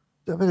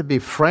 I'm going to be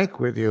frank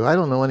with you. I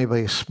don't know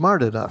anybody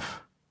smart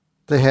enough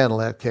to handle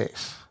that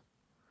case.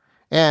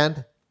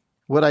 And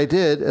what I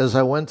did is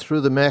I went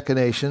through the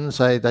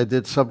machinations. I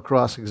did some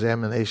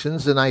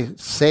cross-examinations, and I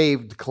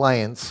saved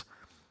clients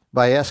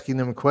by asking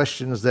them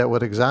questions that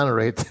would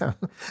exonerate them.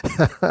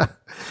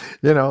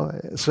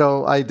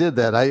 So I did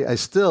that. I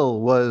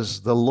still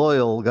was the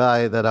loyal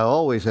guy that I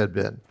always had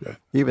been,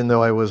 even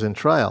though I was in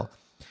trial.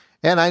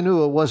 And I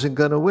knew it wasn't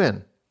going to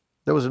win.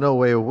 There was no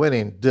way of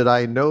winning. Did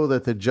I know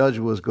that the judge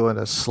was going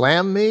to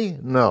slam me?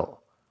 No.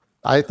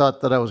 I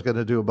thought that I was going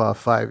to do about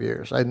 5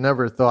 years. I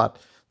never thought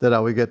that I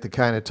would get the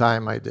kind of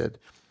time I did.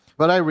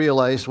 But I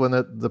realized when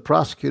the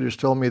prosecutors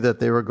told me that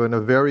they were going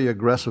to very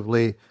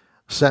aggressively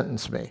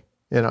sentence me,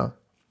 and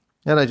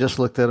I just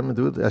looked at them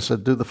and I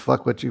said, do the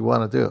fuck what you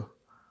want to do.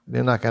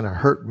 You're not going to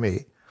hurt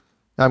me.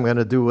 I'm going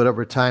to do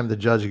whatever time the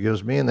judge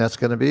gives me, and that's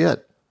going to be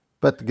it.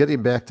 But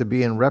getting back to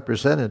being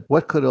represented,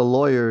 what could a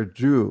lawyer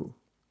do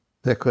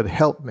that could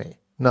help me?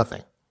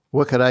 Nothing.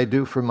 What could I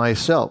do for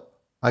myself?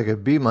 I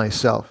could be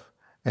myself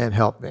and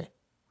help me.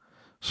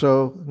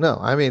 So, no,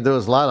 I mean, there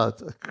was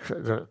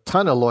a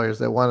ton of lawyers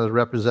that wanted to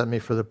represent me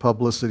for the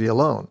publicity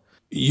alone.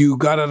 You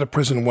got out of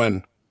prison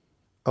when?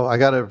 Oh, I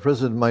got out of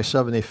prison my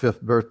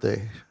 75th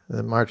birthday,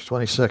 March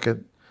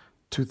 22nd,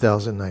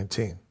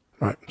 2019.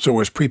 Right. So it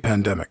was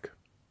pre-pandemic.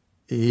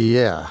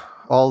 Yeah.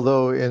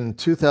 Although in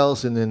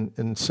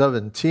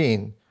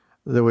 2017,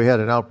 we had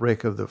an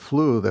outbreak of the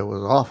flu that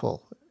was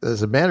awful.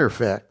 As a matter of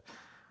fact,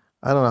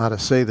 I don't know how to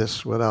say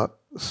this without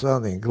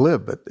sounding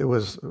glib, but it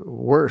was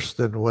worse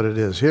than what it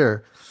is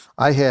here.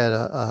 I had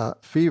a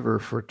fever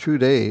for 2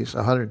 days,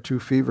 102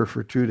 fever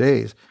for 2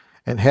 days,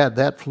 and had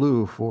that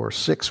flu for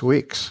 6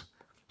 weeks.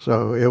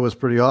 So it was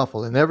pretty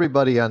awful. And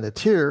everybody on the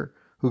tier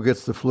who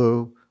gets the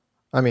flu,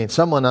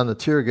 someone on the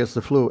tier gets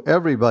the flu,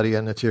 everybody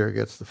on the tier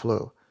gets the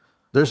flu.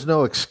 There's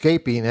no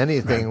escaping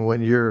anything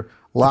when you're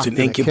locked in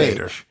a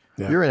cage.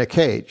 Yeah. You're in a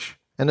cage,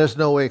 and there's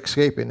no way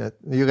escaping it.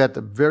 You got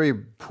the very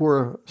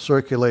poor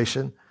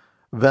circulation,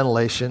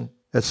 ventilation,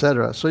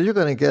 etc. So you're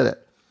going to get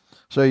it.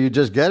 So you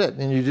just get it,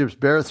 and you just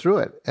bear through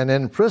it. And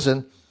in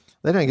prison,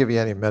 they don't give you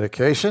any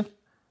medication.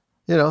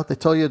 They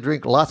tell you to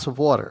drink lots of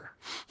water.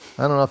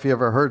 I don't know if you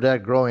ever heard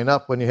that growing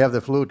up. When you have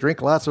the flu,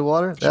 drink lots of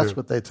water. That's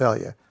what they tell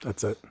you.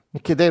 That's it.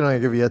 They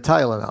don't give you a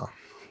Tylenol.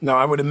 Now,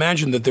 I would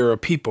imagine that there are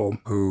people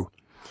who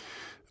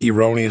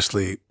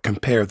erroneously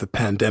compare the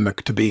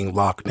pandemic to being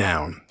locked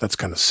down. That's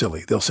kind of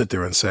silly. They'll sit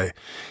there and say,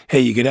 hey,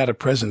 you get out of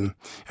prison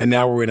and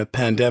now we're in a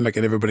pandemic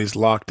and everybody's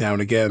locked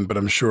down again. But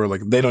I'm sure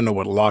they don't know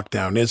what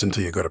lockdown is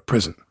until you go to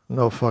prison.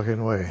 No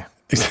fucking way.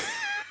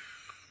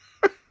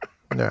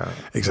 No.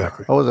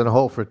 Exactly. I was in a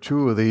hole for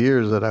 2 of the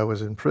years that I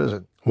was in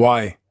prison.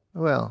 Why?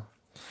 Well,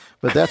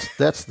 but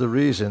that's the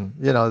reason,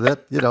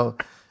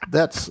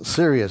 that's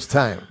serious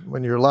time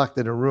when you're locked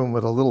in a room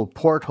with a little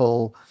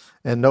porthole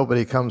and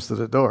nobody comes to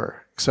the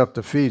door except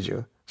to feed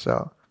you.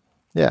 So,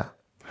 yeah.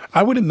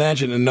 I would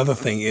imagine another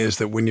thing is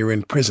that when you're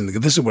in prison,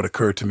 this is what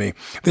occurred to me.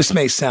 This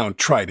may sound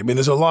trite.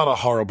 There's a lot of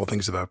horrible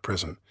things about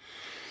prison.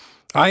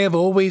 I've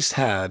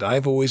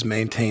always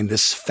maintained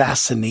this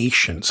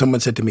fascination.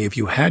 Someone said to me, if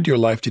you had your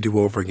life to do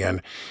over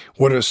again,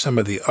 what are some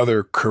of the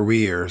other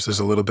careers? There's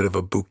a little bit of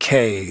a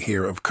bouquet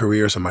here of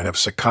careers. I might have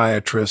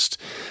psychiatrist.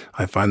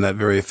 I find that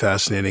very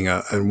fascinating.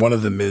 And one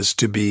of them is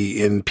to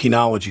be in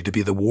penology, to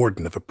be the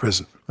warden of a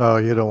prison. Oh,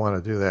 you don't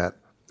want to do that.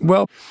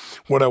 Well,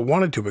 what I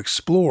wanted to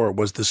explore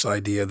was this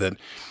idea that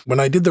when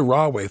I did the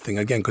Rahway thing,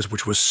 again,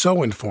 which was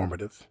so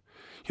informative,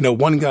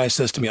 one guy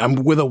says to me, I'm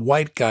with a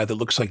white guy that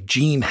looks like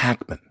Gene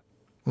Hackman.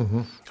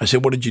 Mm-hmm. I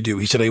said, what did you do?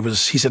 He said, I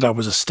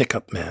was a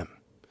stick-up man.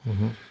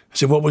 Mm-hmm. I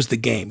said, what was the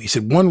game? He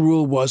said, one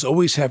rule was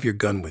always have your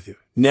gun with you.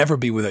 Never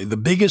be without you. The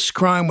biggest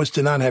crime was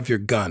to not have your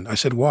gun. I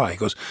said, why? He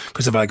goes,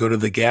 because if I go to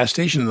the gas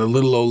station and the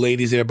little old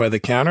lady's there by the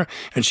counter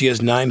and she has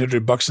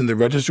 $900 in the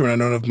register and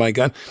I don't have my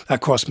gun, that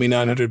cost me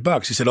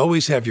 $900. He said,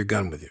 always have your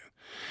gun with you.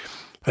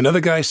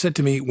 Another guy said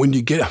to me,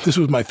 this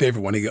was my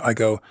favorite one. I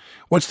go,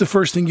 what's the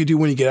first thing you do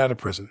when you get out of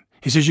prison?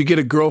 He says, you get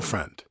a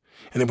girlfriend.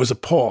 And there was a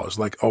pause,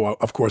 like, oh,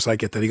 of course I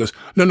get that. He goes,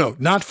 no,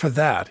 not for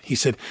that. He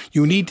said,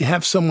 you need to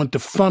have someone to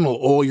funnel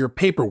all your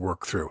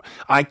paperwork through.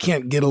 I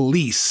can't get a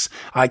lease.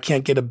 I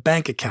can't get a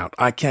bank account.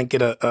 I can't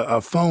get a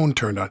phone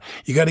turned on.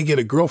 You got to get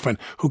a girlfriend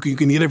who you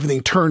can get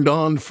everything turned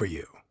on for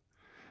you.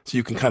 So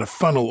you can kind of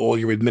funnel all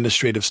your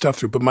administrative stuff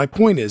through. But my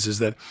point is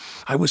that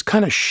I was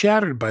kind of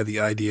shattered by the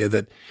idea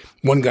that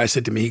one guy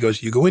said to me, he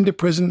goes, you go into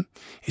prison.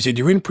 He said,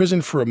 you're in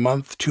prison for a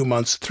month, 2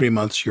 months, 3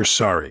 months, you're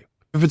sorry.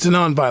 If it's a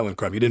nonviolent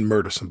crime, you didn't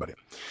murder somebody.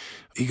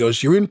 He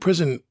goes, you're in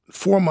prison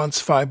 4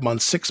 months, 5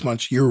 months, 6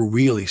 months, you're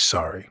really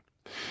sorry.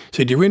 He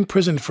said, you're in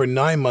prison for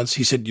 9 months.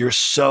 He said, you're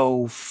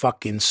so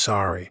fucking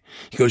sorry.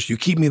 He goes, you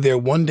keep me there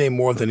one day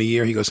more than a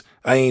year. He goes,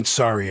 I ain't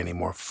sorry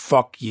anymore.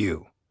 Fuck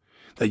you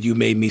that you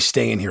made me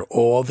stay in here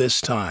all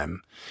this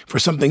time for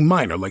something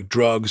minor like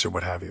drugs or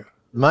what have you.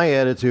 My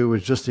attitude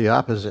was just the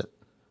opposite.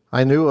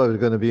 I knew I was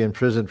going to be in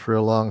prison for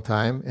a long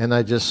time, and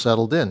I just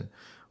settled in.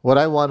 What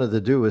I wanted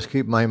to do was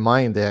keep my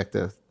mind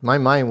active. My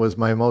mind was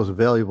my most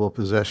valuable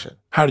possession.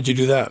 How did you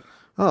do that?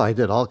 Oh, I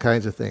did all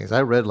kinds of things.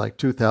 I read like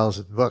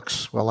 2,000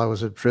 books while I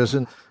was in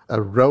prison. I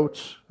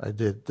wrote. I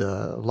did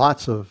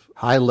lots of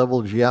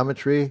high-level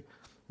geometry.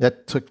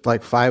 That took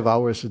like 5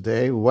 hours a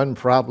day. One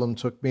problem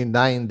took me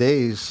 9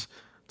 days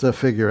to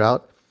figure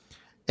out.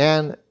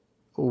 And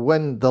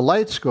when the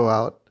lights go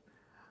out,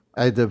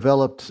 I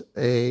developed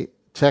a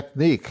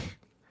technique,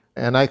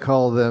 and I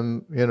call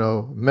them,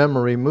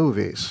 memory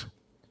movies.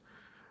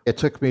 It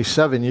took me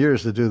 7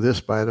 years to do this,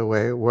 by the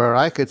way, where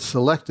I could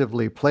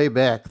selectively play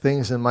back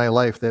things in my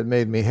life that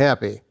made me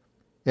happy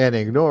and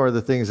ignore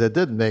the things that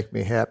didn't make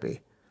me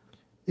happy.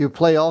 You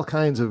play all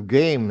kinds of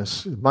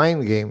games,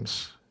 mind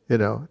games,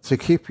 to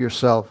keep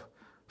yourself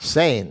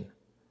sane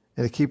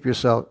and to keep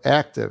yourself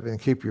active and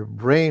keep your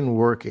brain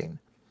working,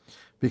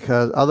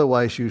 because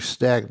otherwise you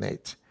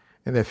stagnate.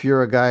 And if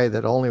you're a guy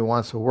that only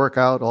wants to work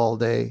out all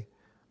day,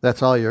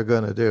 that's all you're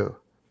going to do.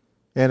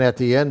 And at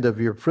the end of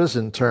your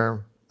prison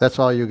term, that's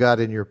all you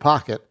got in your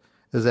pocket,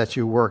 is that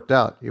you worked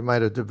out. You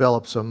might have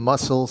developed some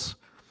muscles.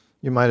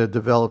 You might have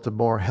developed a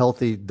more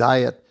healthy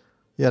diet.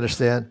 You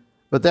understand?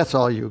 But that's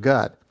all you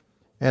got.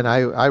 And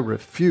I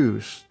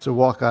refuse to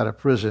walk out of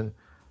prison,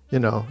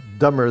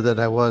 dumber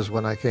than I was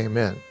when I came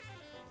in.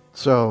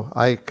 So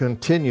I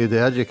continue to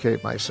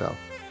educate myself.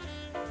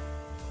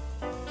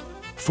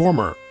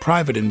 Former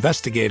private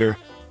investigator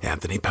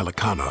Anthony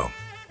Pellicano.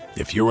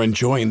 If you're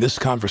enjoying this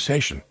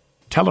conversation,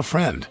 tell a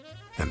friend.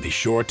 And be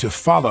sure to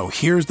follow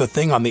Here's the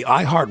Thing on the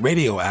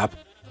iHeartRadio app,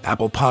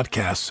 Apple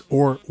Podcasts,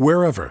 or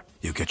wherever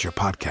you get your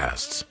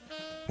podcasts.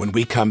 When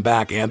we come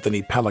back,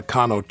 Anthony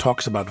Pellicano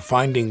talks about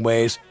finding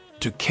ways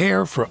to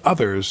care for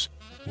others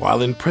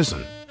while in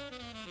prison.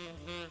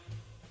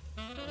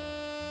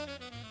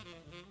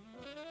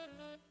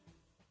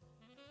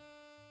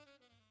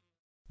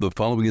 The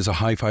following is a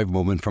high-five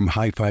moment from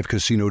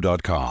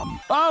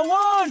highfivecasino.com. I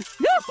won!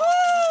 Yahoo!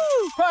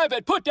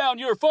 Private, put down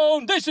your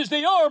phone. This is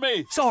the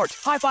Army. Sarge,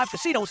 High Five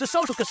Casino is a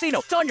social casino.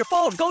 It's on your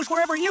phone. Goes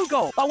wherever you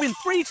go. I win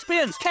free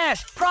spins,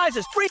 cash,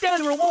 prizes, free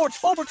daily rewards,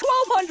 over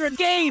 1,200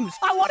 games.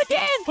 I won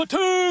again.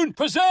 Platoon,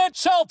 present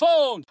cell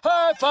phone.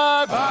 High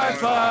Five. High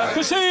Five.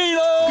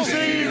 Casino.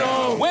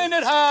 Casino. Win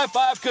at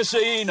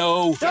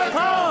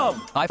highfivecasino.com.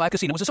 High Five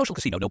Casino is a social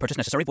casino. No purchase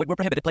necessary. Void where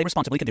prohibited. Play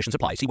responsibly. Conditions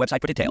apply. See website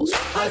for details.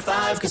 High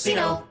Five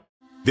Casino.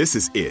 This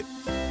is it.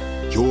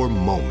 Your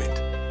moment.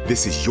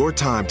 This is your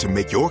time to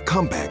make your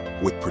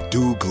comeback with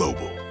Purdue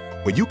Global.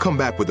 When you come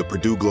back with a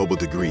Purdue Global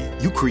degree,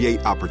 you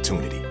create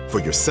opportunity for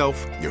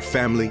yourself, your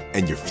family,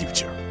 and your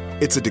future.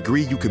 It's a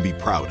degree you can be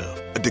proud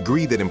of, a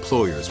degree that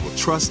employers will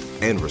trust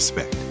and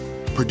respect.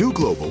 Purdue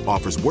Global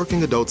offers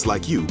working adults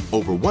like you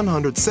over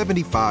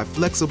 175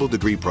 flexible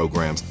degree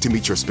programs to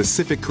meet your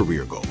specific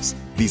career goals.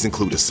 These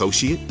include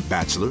associate,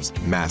 bachelor's,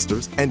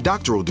 master's, and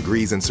doctoral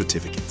degrees and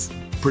certificates.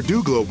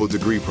 Purdue Global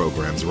degree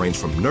programs range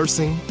from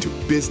nursing to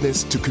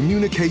business to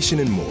communication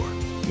and more.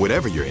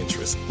 Whatever your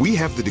interest, we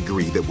have the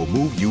degree that will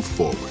move you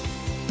forward.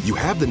 You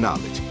have the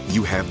knowledge,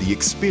 you have the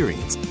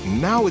experience.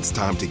 Now it's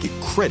time to get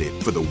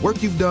credit for the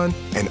work you've done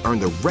and earn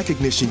the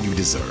recognition you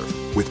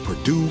deserve with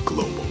Purdue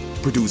Global.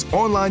 Purdue's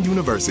online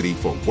university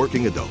for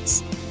working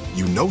adults.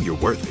 You know you're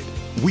worth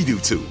it. We do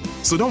too.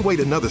 So don't wait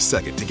another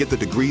second to get the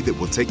degree that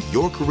will take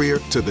your career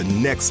to the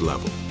next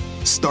level.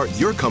 Start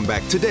your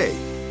comeback today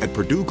at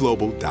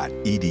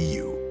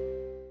PurdueGlobal.edu.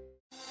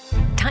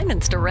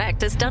 Diamonds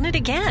Direct has done it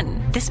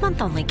again. This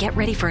month only, get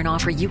ready for an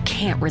offer you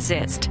can't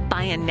resist.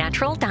 Buy a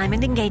natural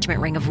diamond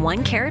engagement ring of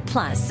 1 carat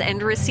plus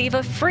and receive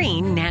a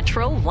free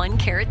natural 1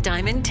 carat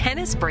diamond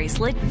tennis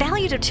bracelet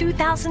valued at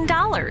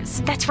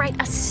 $2,000. That's right,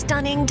 a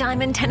stunning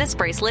diamond tennis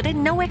bracelet at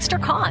no extra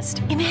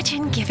cost.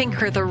 Imagine giving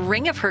her the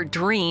ring of her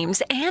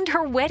dreams and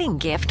her wedding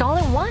gift all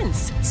at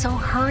once. So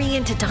hurry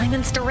into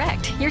Diamonds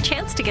Direct. Your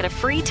chance to get a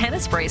free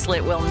tennis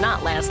bracelet will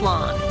not last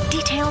long.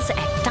 Details at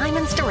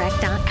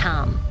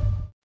diamondsdirect.com.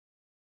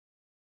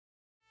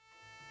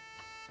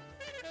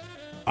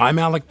 I'm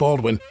Alec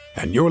Baldwin,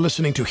 and you're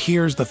listening to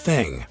Here's the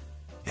Thing.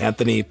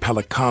 Anthony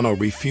Pellicano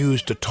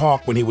refused to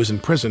talk when he was in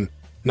prison,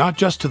 not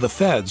just to the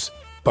feds,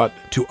 but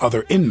to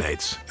other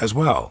inmates as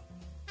well.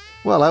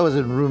 Well, I was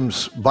in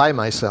rooms by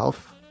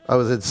myself. I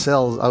was in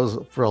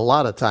cells. For a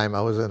lot of time,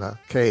 I was in a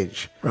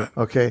cage. Right.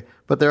 Okay,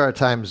 but there are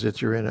times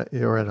that you're in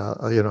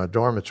a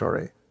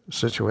dormitory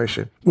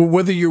situation. Well,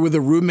 whether you're with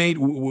a roommate,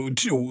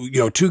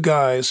 2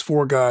 guys,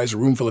 4 guys, a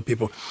room full of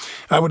people,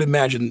 I would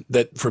imagine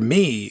that for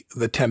me,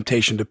 the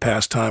temptation to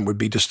pass time would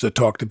be just to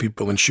talk to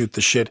people and shoot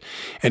the shit.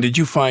 And did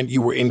you find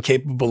you were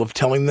incapable of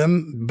telling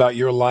them about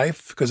your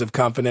life because of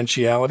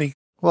confidentiality?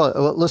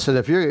 Well, listen,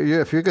 if you're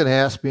going to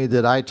ask me,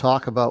 did I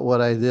talk about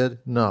what I did?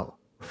 No,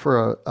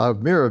 for a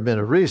myriad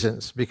of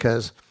reasons.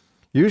 Because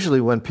usually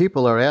when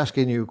people are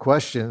asking you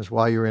questions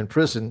while you're in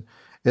prison,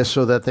 is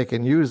so that they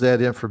can use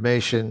that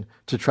information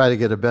to try to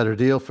get a better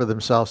deal for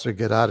themselves or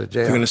get out of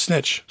jail. They're going to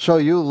snitch. So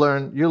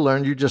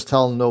you just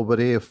tell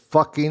nobody a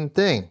fucking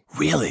thing.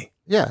 Really?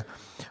 Yeah.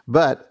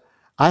 But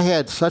I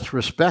had such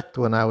respect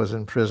when I was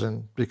in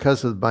prison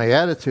because of my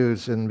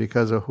attitudes and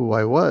because of who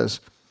I was,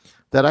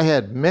 that I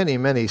had many,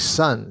 many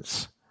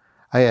sons.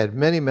 I had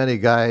many, many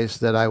guys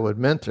that I would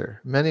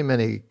mentor, many,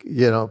 many,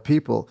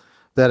 people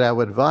that I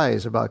would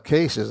advise about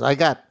cases. I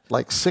got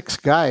like 6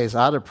 guys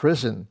out of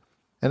prison,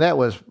 and that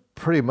was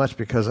pretty much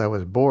because I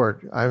was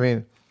bored. I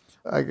mean,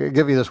 I could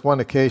give you this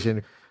one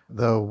occasion.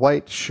 The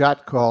white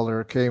shot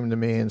caller came to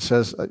me and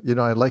says,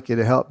 I'd like you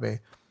to help me.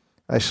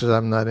 I said,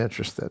 I'm not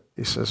interested.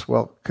 He says,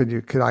 well,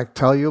 can I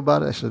tell you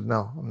about it? I said,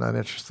 no, I'm not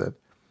interested.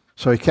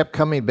 So he kept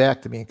coming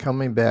back to me.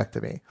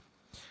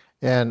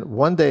 And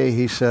one day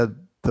he said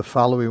the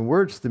following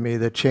words to me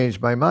that changed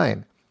my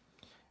mind.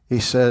 He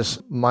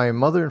says, my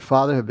mother and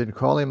father have been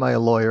calling my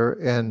lawyer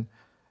and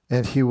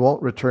he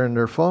won't return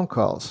their phone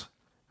calls.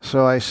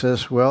 So I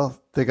says,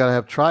 well, they got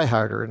to try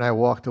harder. And I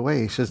walked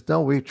away. He says, no,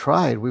 we've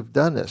tried. We've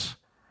done this.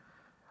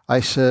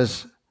 I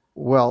says,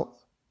 well,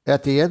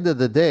 at the end of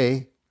the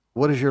day,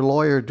 what is your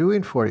lawyer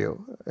doing for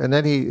you? And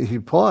then he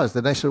paused.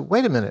 And I said,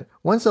 wait a minute.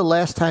 When's the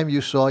last time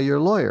you saw your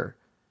lawyer?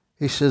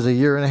 He says,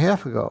 1.5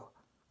 years ago.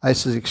 I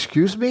said,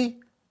 excuse me?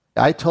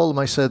 I told him,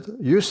 I said,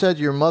 you said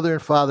your mother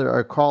and father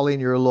are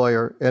calling your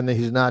lawyer and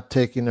he's not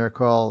taking their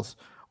calls,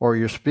 or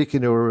you're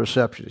speaking to a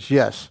receptionist.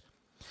 Yes.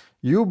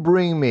 You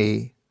bring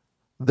me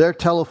their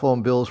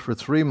telephone bills for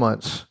 3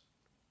 months,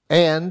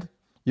 and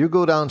you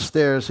go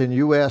downstairs and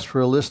you ask for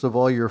a list of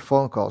all your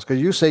phone calls,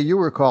 because you say you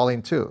were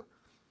calling too.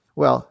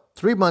 Well,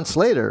 3 months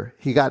later,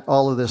 he got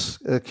all of this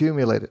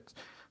accumulated.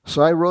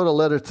 So I wrote a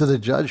letter to the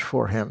judge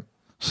for him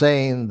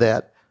saying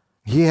that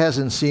he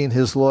hasn't seen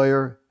his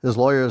lawyer. His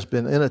lawyer has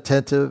been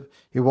inattentive.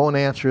 He won't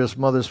answer his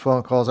mother's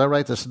phone calls. I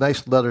write this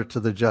nice letter to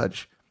the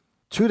judge.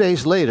 2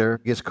 days later,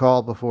 he gets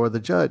called before the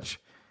judge,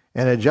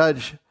 and a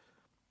judge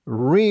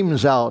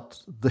reams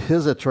out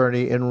his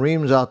attorney and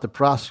reams out the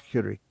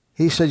prosecutor.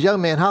 He says,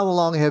 young man, how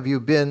long have you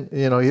been,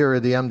 here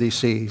at the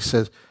MDC? He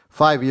says,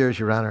 5 years,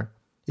 Your Honor.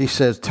 He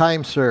says,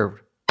 time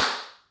served.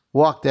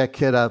 Walk that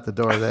kid out the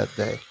door that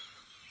day.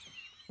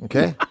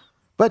 Okay?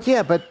 But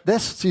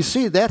that's, you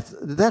see,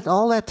 that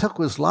all that took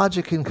was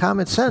logic and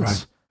common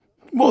sense.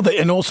 Right. Well,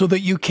 and also that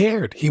you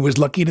cared. He was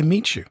lucky to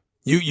meet you.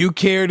 You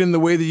cared in the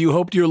way that you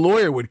hoped your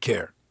lawyer would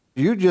care.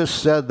 You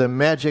just said the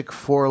magic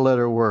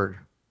 4-letter word,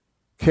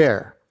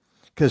 care.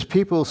 Because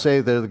people say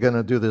they're going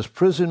to do this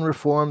prison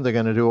reform, they're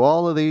going to do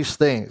all of these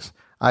things.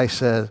 I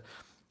said,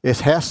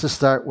 it has to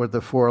start with the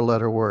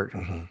 4-letter word.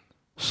 Mm-hmm.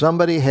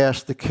 Somebody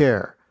has to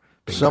care.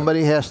 Bingo.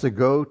 Somebody has to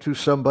go to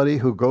somebody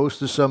who goes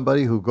to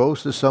somebody who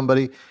goes to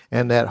somebody,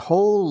 and that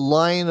whole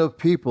line of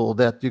people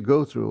that you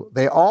go through,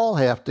 they all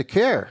have to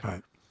care.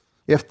 Right.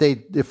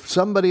 If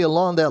somebody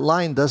along that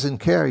line doesn't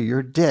care,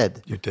 you're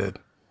dead. You're dead.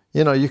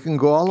 You can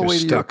go all the way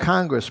to stuck. your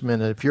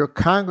congressman, and if your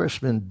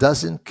congressman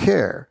doesn't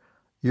care,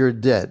 you're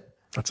dead.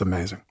 That's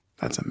amazing.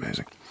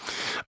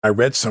 I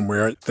read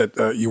somewhere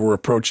that you were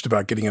approached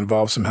about getting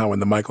involved somehow in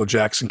the Michael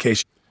Jackson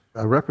case.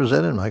 I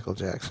represented Michael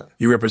Jackson.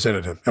 You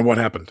represented him. And what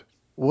happened?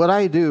 What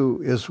I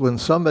do is when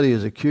somebody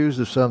is accused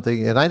of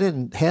something, and I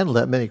didn't handle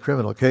that many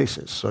criminal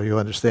cases, so you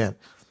understand,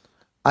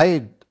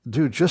 I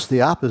do just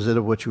the opposite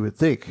of what you would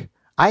think.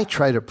 I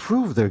try to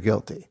prove they're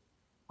guilty.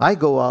 I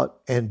go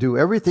out and do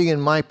everything in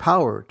my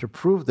power to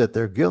prove that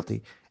they're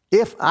guilty.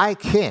 If I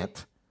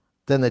can't,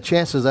 then the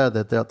chances are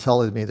that they're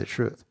telling me the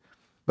truth.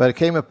 But it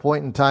came a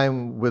point in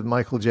time with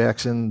Michael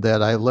Jackson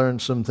that I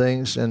learned some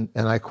things and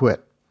I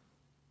quit.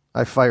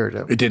 I fired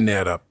him. It didn't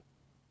add up.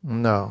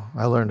 No,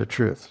 I learned the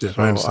truth. Yes,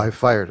 so I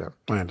fired him.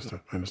 I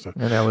understand.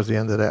 And that was the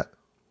end of that.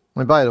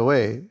 And by the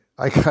way,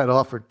 I got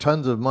offered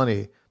tons of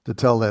money to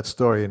tell that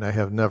story, and I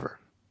have never.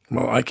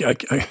 Well,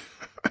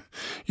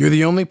 you're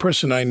the only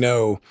person I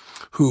know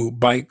who,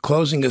 by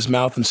closing his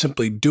mouth and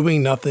simply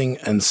doing nothing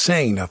and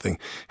saying nothing,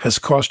 has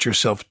cost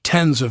yourself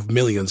tens of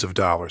millions of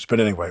dollars. But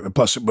anyway,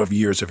 plus of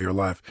years of your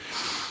life.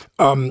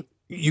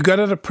 You got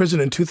out of prison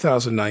in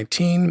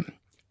 2019,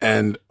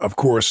 and of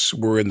course,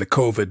 we're in the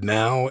COVID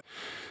now.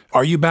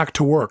 Are you back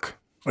to work?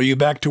 Are you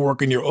back to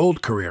work in your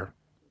old career?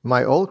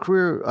 My old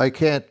career, I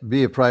can't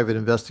be a private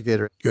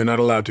investigator. You're not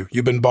allowed to.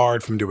 You've been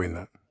barred from doing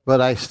that.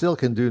 But I still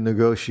can do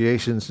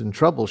negotiations and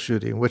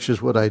troubleshooting, which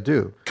is what I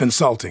do.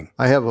 Consulting.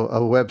 I have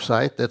a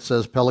website that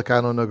says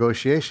Pelicano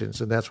Negotiations,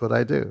 and that's what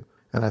I do.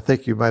 And I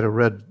think you might have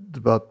read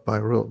about my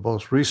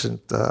most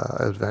recent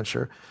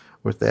adventure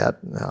with that.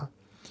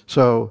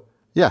 So,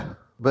 yeah.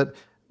 But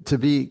to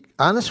be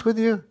honest with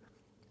you,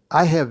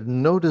 I have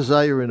no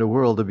desire in the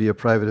world to be a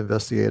private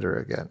investigator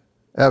again,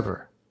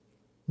 ever.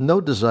 No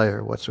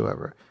desire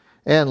whatsoever.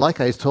 And like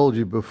I told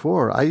you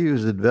before, I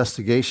use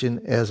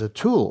investigation as a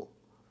tool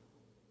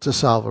to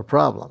solve a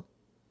problem.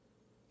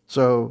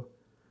 So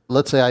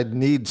let's say I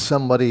need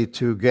somebody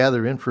to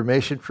gather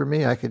information for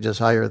me, I could just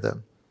hire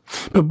them.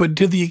 But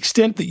to the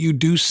extent that you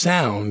do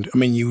sound, I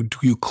mean,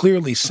 you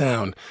clearly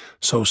sound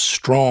so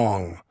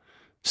strong,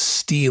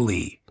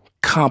 steely,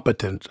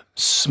 competent,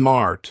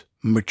 smart,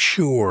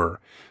 mature,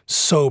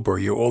 sober,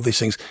 you're all these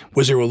things.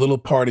 Was there a little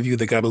part of you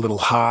that got a little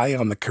high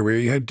on the career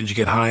you had? Did you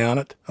get high on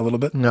it a little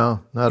bit?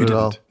 No, not at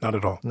all. Not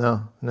at all.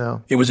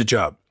 No. It was a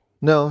job.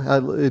 No,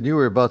 and you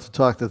were about to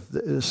talk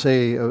to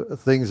say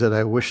things that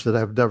I wish that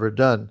I've never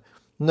done.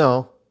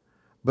 No,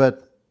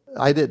 but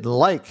I didn't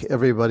like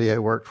everybody I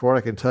worked for,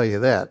 I can tell you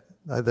that.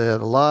 There had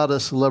a lot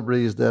of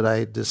celebrities that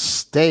I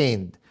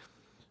disdained.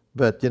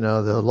 But,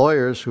 the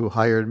lawyers who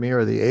hired me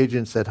or the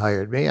agents that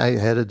hired me, I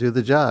had to do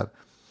the job.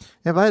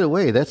 And by the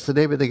way, that's the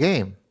name of the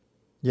game.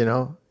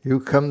 You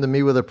come to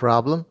me with a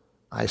problem,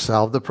 I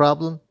solve the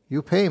problem,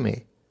 you pay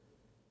me.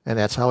 And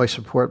that's how I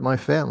support my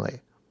family.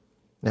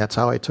 That's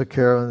how I took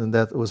care of it, and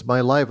that was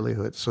my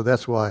livelihood. So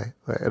that's why,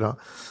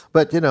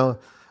 But,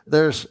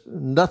 there's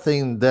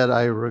nothing that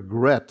I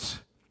regret.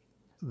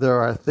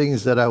 There are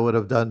things that I would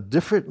have done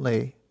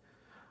differently.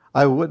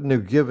 I wouldn't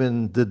have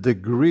given the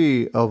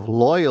degree of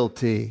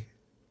loyalty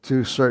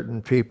to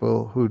certain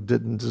people who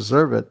didn't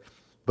deserve it.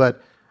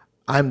 But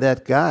I'm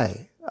that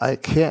guy. I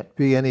can't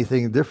be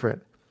anything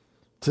different.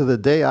 To the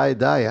day I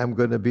die, I'm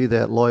going to be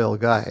that loyal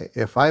guy.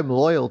 If I'm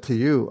loyal to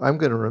you, I'm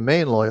going to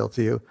remain loyal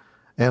to you.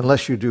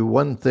 Unless you do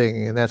one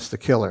thing, and that's the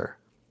killer.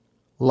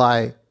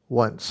 Lie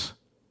once.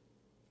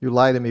 You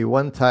lie to me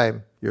one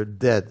time, you're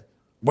dead.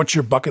 What's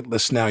your bucket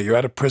list now? You're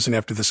out of prison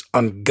after this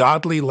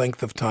ungodly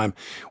length of time.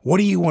 What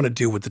do you want to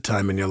do with the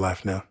time in your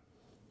life now?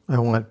 I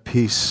want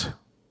peace.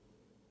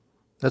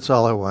 That's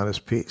all I want is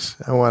peace.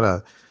 I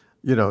want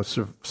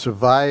to,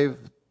 survive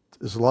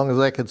as long as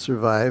I can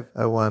survive.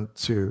 I want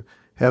to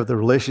have the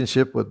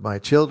relationship with my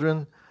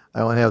children.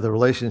 I want to have the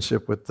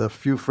relationship with the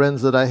few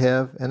friends that I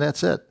have, and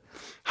that's it.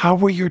 How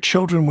were your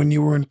children when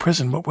you were in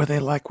prison? What were they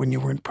like when you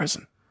were in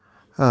prison?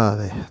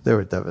 They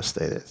were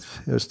devastated.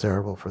 It was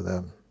terrible for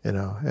them,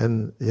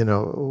 And,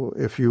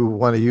 if you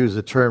want to use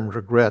the term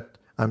regret,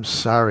 I'm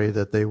sorry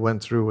that they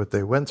went through what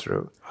they went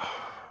through.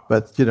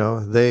 But,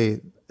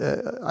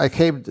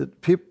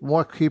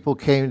 more people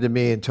came to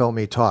me and told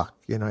me, talk.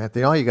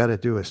 Anthony, all you got to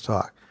do is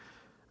talk.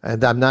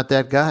 And I'm not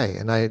that guy.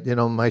 And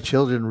my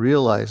children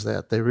realize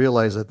that. They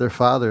realize that their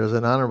father is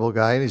an honorable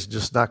guy and he's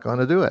just not going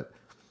to do it.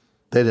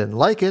 They didn't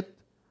like it.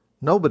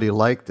 Nobody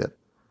liked it,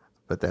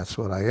 but that's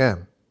what I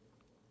am,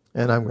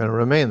 and I'm going to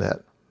remain that.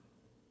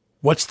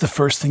 What's the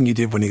first thing you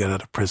did when you got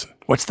out of prison?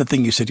 What's the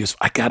thing you said to yourself,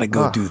 I got to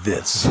go do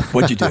this?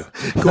 What'd you do?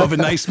 Go have a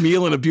nice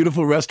meal in a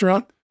beautiful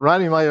restaurant?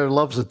 Ronnie Meyer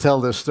loves to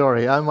tell this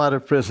story. I'm out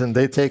of prison.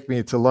 They take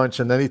me to lunch,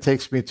 and then he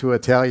takes me to an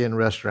Italian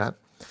restaurant.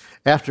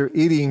 After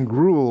eating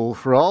gruel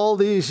for all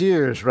these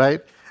years,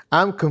 right?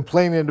 I'm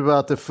complaining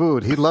about the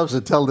food. He loves to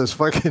tell this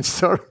fucking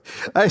story.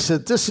 I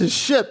said, this is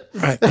shit.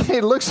 Right. And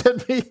he looks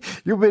at me,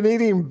 you've been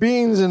eating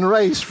beans and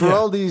rice for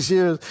all these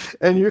years,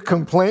 and you're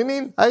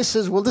complaining? I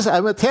says, well,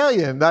 I'm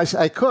Italian.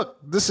 I cook.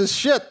 This is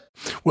shit.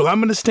 Well, I'm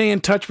going to stay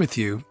in touch with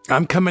you.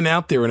 I'm coming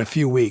out there in a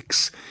few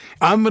weeks.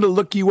 I'm going to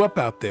look you up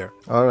out there.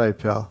 All right,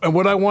 pal. And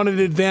what I wanted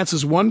to advance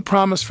is one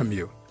promise from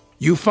you.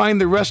 You find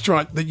the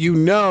restaurant that you're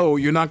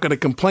not going to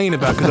complain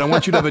about because I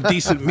want you to have a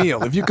decent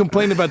meal. If you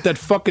complain about that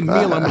fucking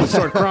meal, I'm going to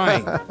start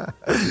crying.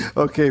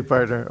 Okay,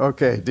 partner.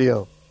 Okay,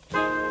 deal.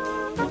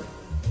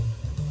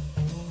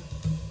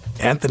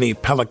 Anthony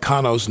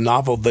Pelicano's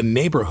novel The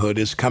Neighborhood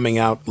is coming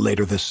out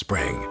later this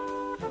spring.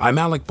 I'm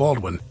Alec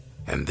Baldwin,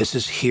 and this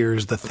is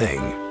Here's the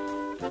Thing.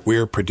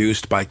 We're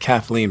produced by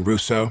Kathleen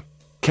Russo,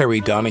 Kerry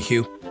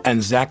Donahue,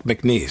 and Zach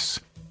McNeese.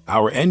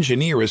 Our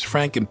engineer is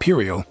Frank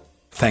Imperial.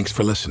 Thanks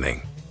for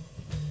listening.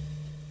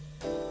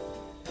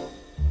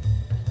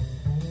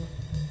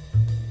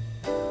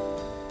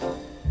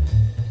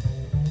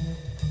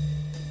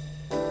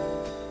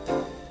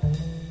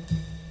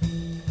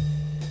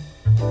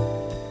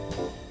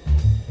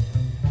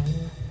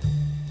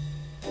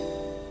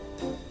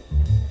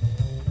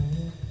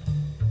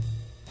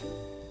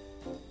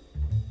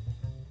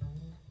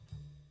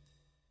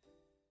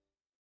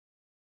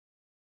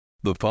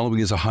 The following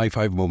is a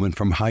high-five moment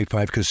from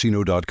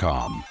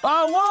highfivecasino.com.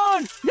 I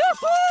won!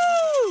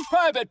 Yahoo!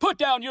 Private, put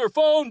down your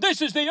phone.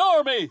 This is the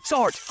Army.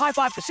 Sarge, High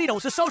Five Casino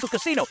is a social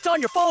casino. It's on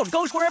your phone,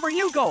 goes wherever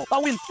you go. I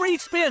win free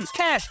spins,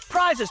 cash,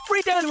 prizes,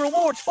 free daily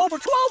rewards, over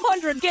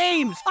 1,200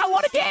 games. I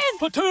won again.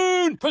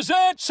 Platoon,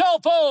 present cell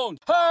phone.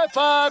 High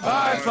Five.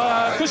 High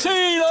Five.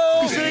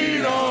 Casino.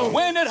 Casino.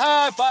 Win at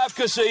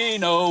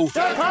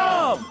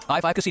highfivecasino.com.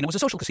 High Five Casino is a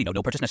social casino.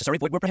 No purchase necessary.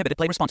 Void where prohibited.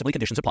 Play responsibly.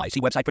 Conditions apply. See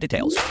website for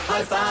details.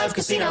 High Five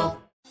Casino.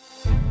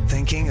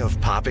 Thinking of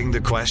popping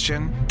the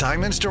question?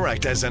 Diamonds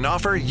Direct has an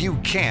offer you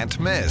can't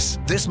miss.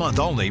 This month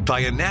only, buy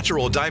a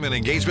natural diamond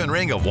engagement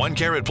ring of 1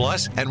 carat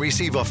plus and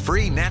receive a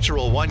free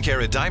natural 1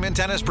 carat diamond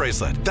tennis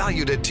bracelet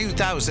valued at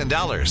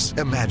 $2,000.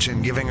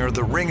 Imagine giving her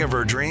the ring of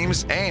her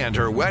dreams and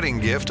her wedding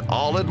gift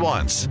all at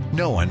once.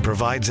 No one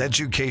provides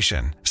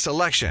education,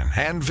 selection,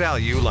 and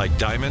value like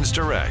Diamonds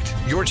Direct.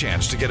 Your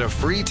chance to get a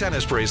free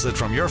tennis bracelet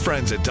from your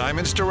friends at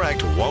Diamonds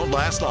Direct won't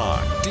last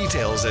long.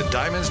 Details at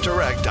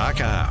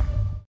diamondsdirect.com.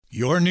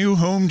 Your new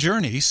home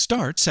journey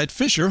starts at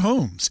Fisher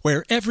Homes,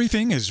 where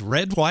everything is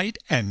red, white,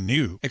 and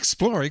new.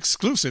 Explore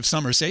exclusive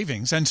summer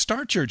savings and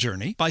start your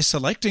journey by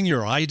selecting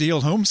your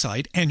ideal home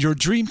site and your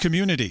dream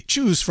community.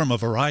 Choose from a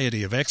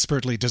variety of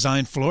expertly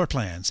designed floor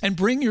plans and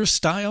bring your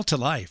style to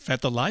life at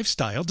the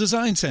Lifestyle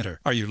Design Center.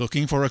 Are you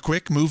looking for a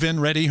quick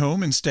move-in ready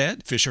home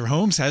instead? Fisher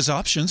Homes has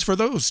options for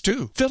those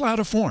too. Fill out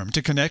a form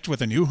to connect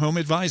with a new home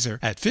advisor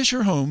at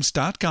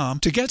fisherhomes.com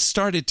to get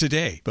started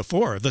today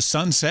before the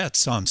sun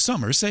sets on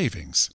summer savings.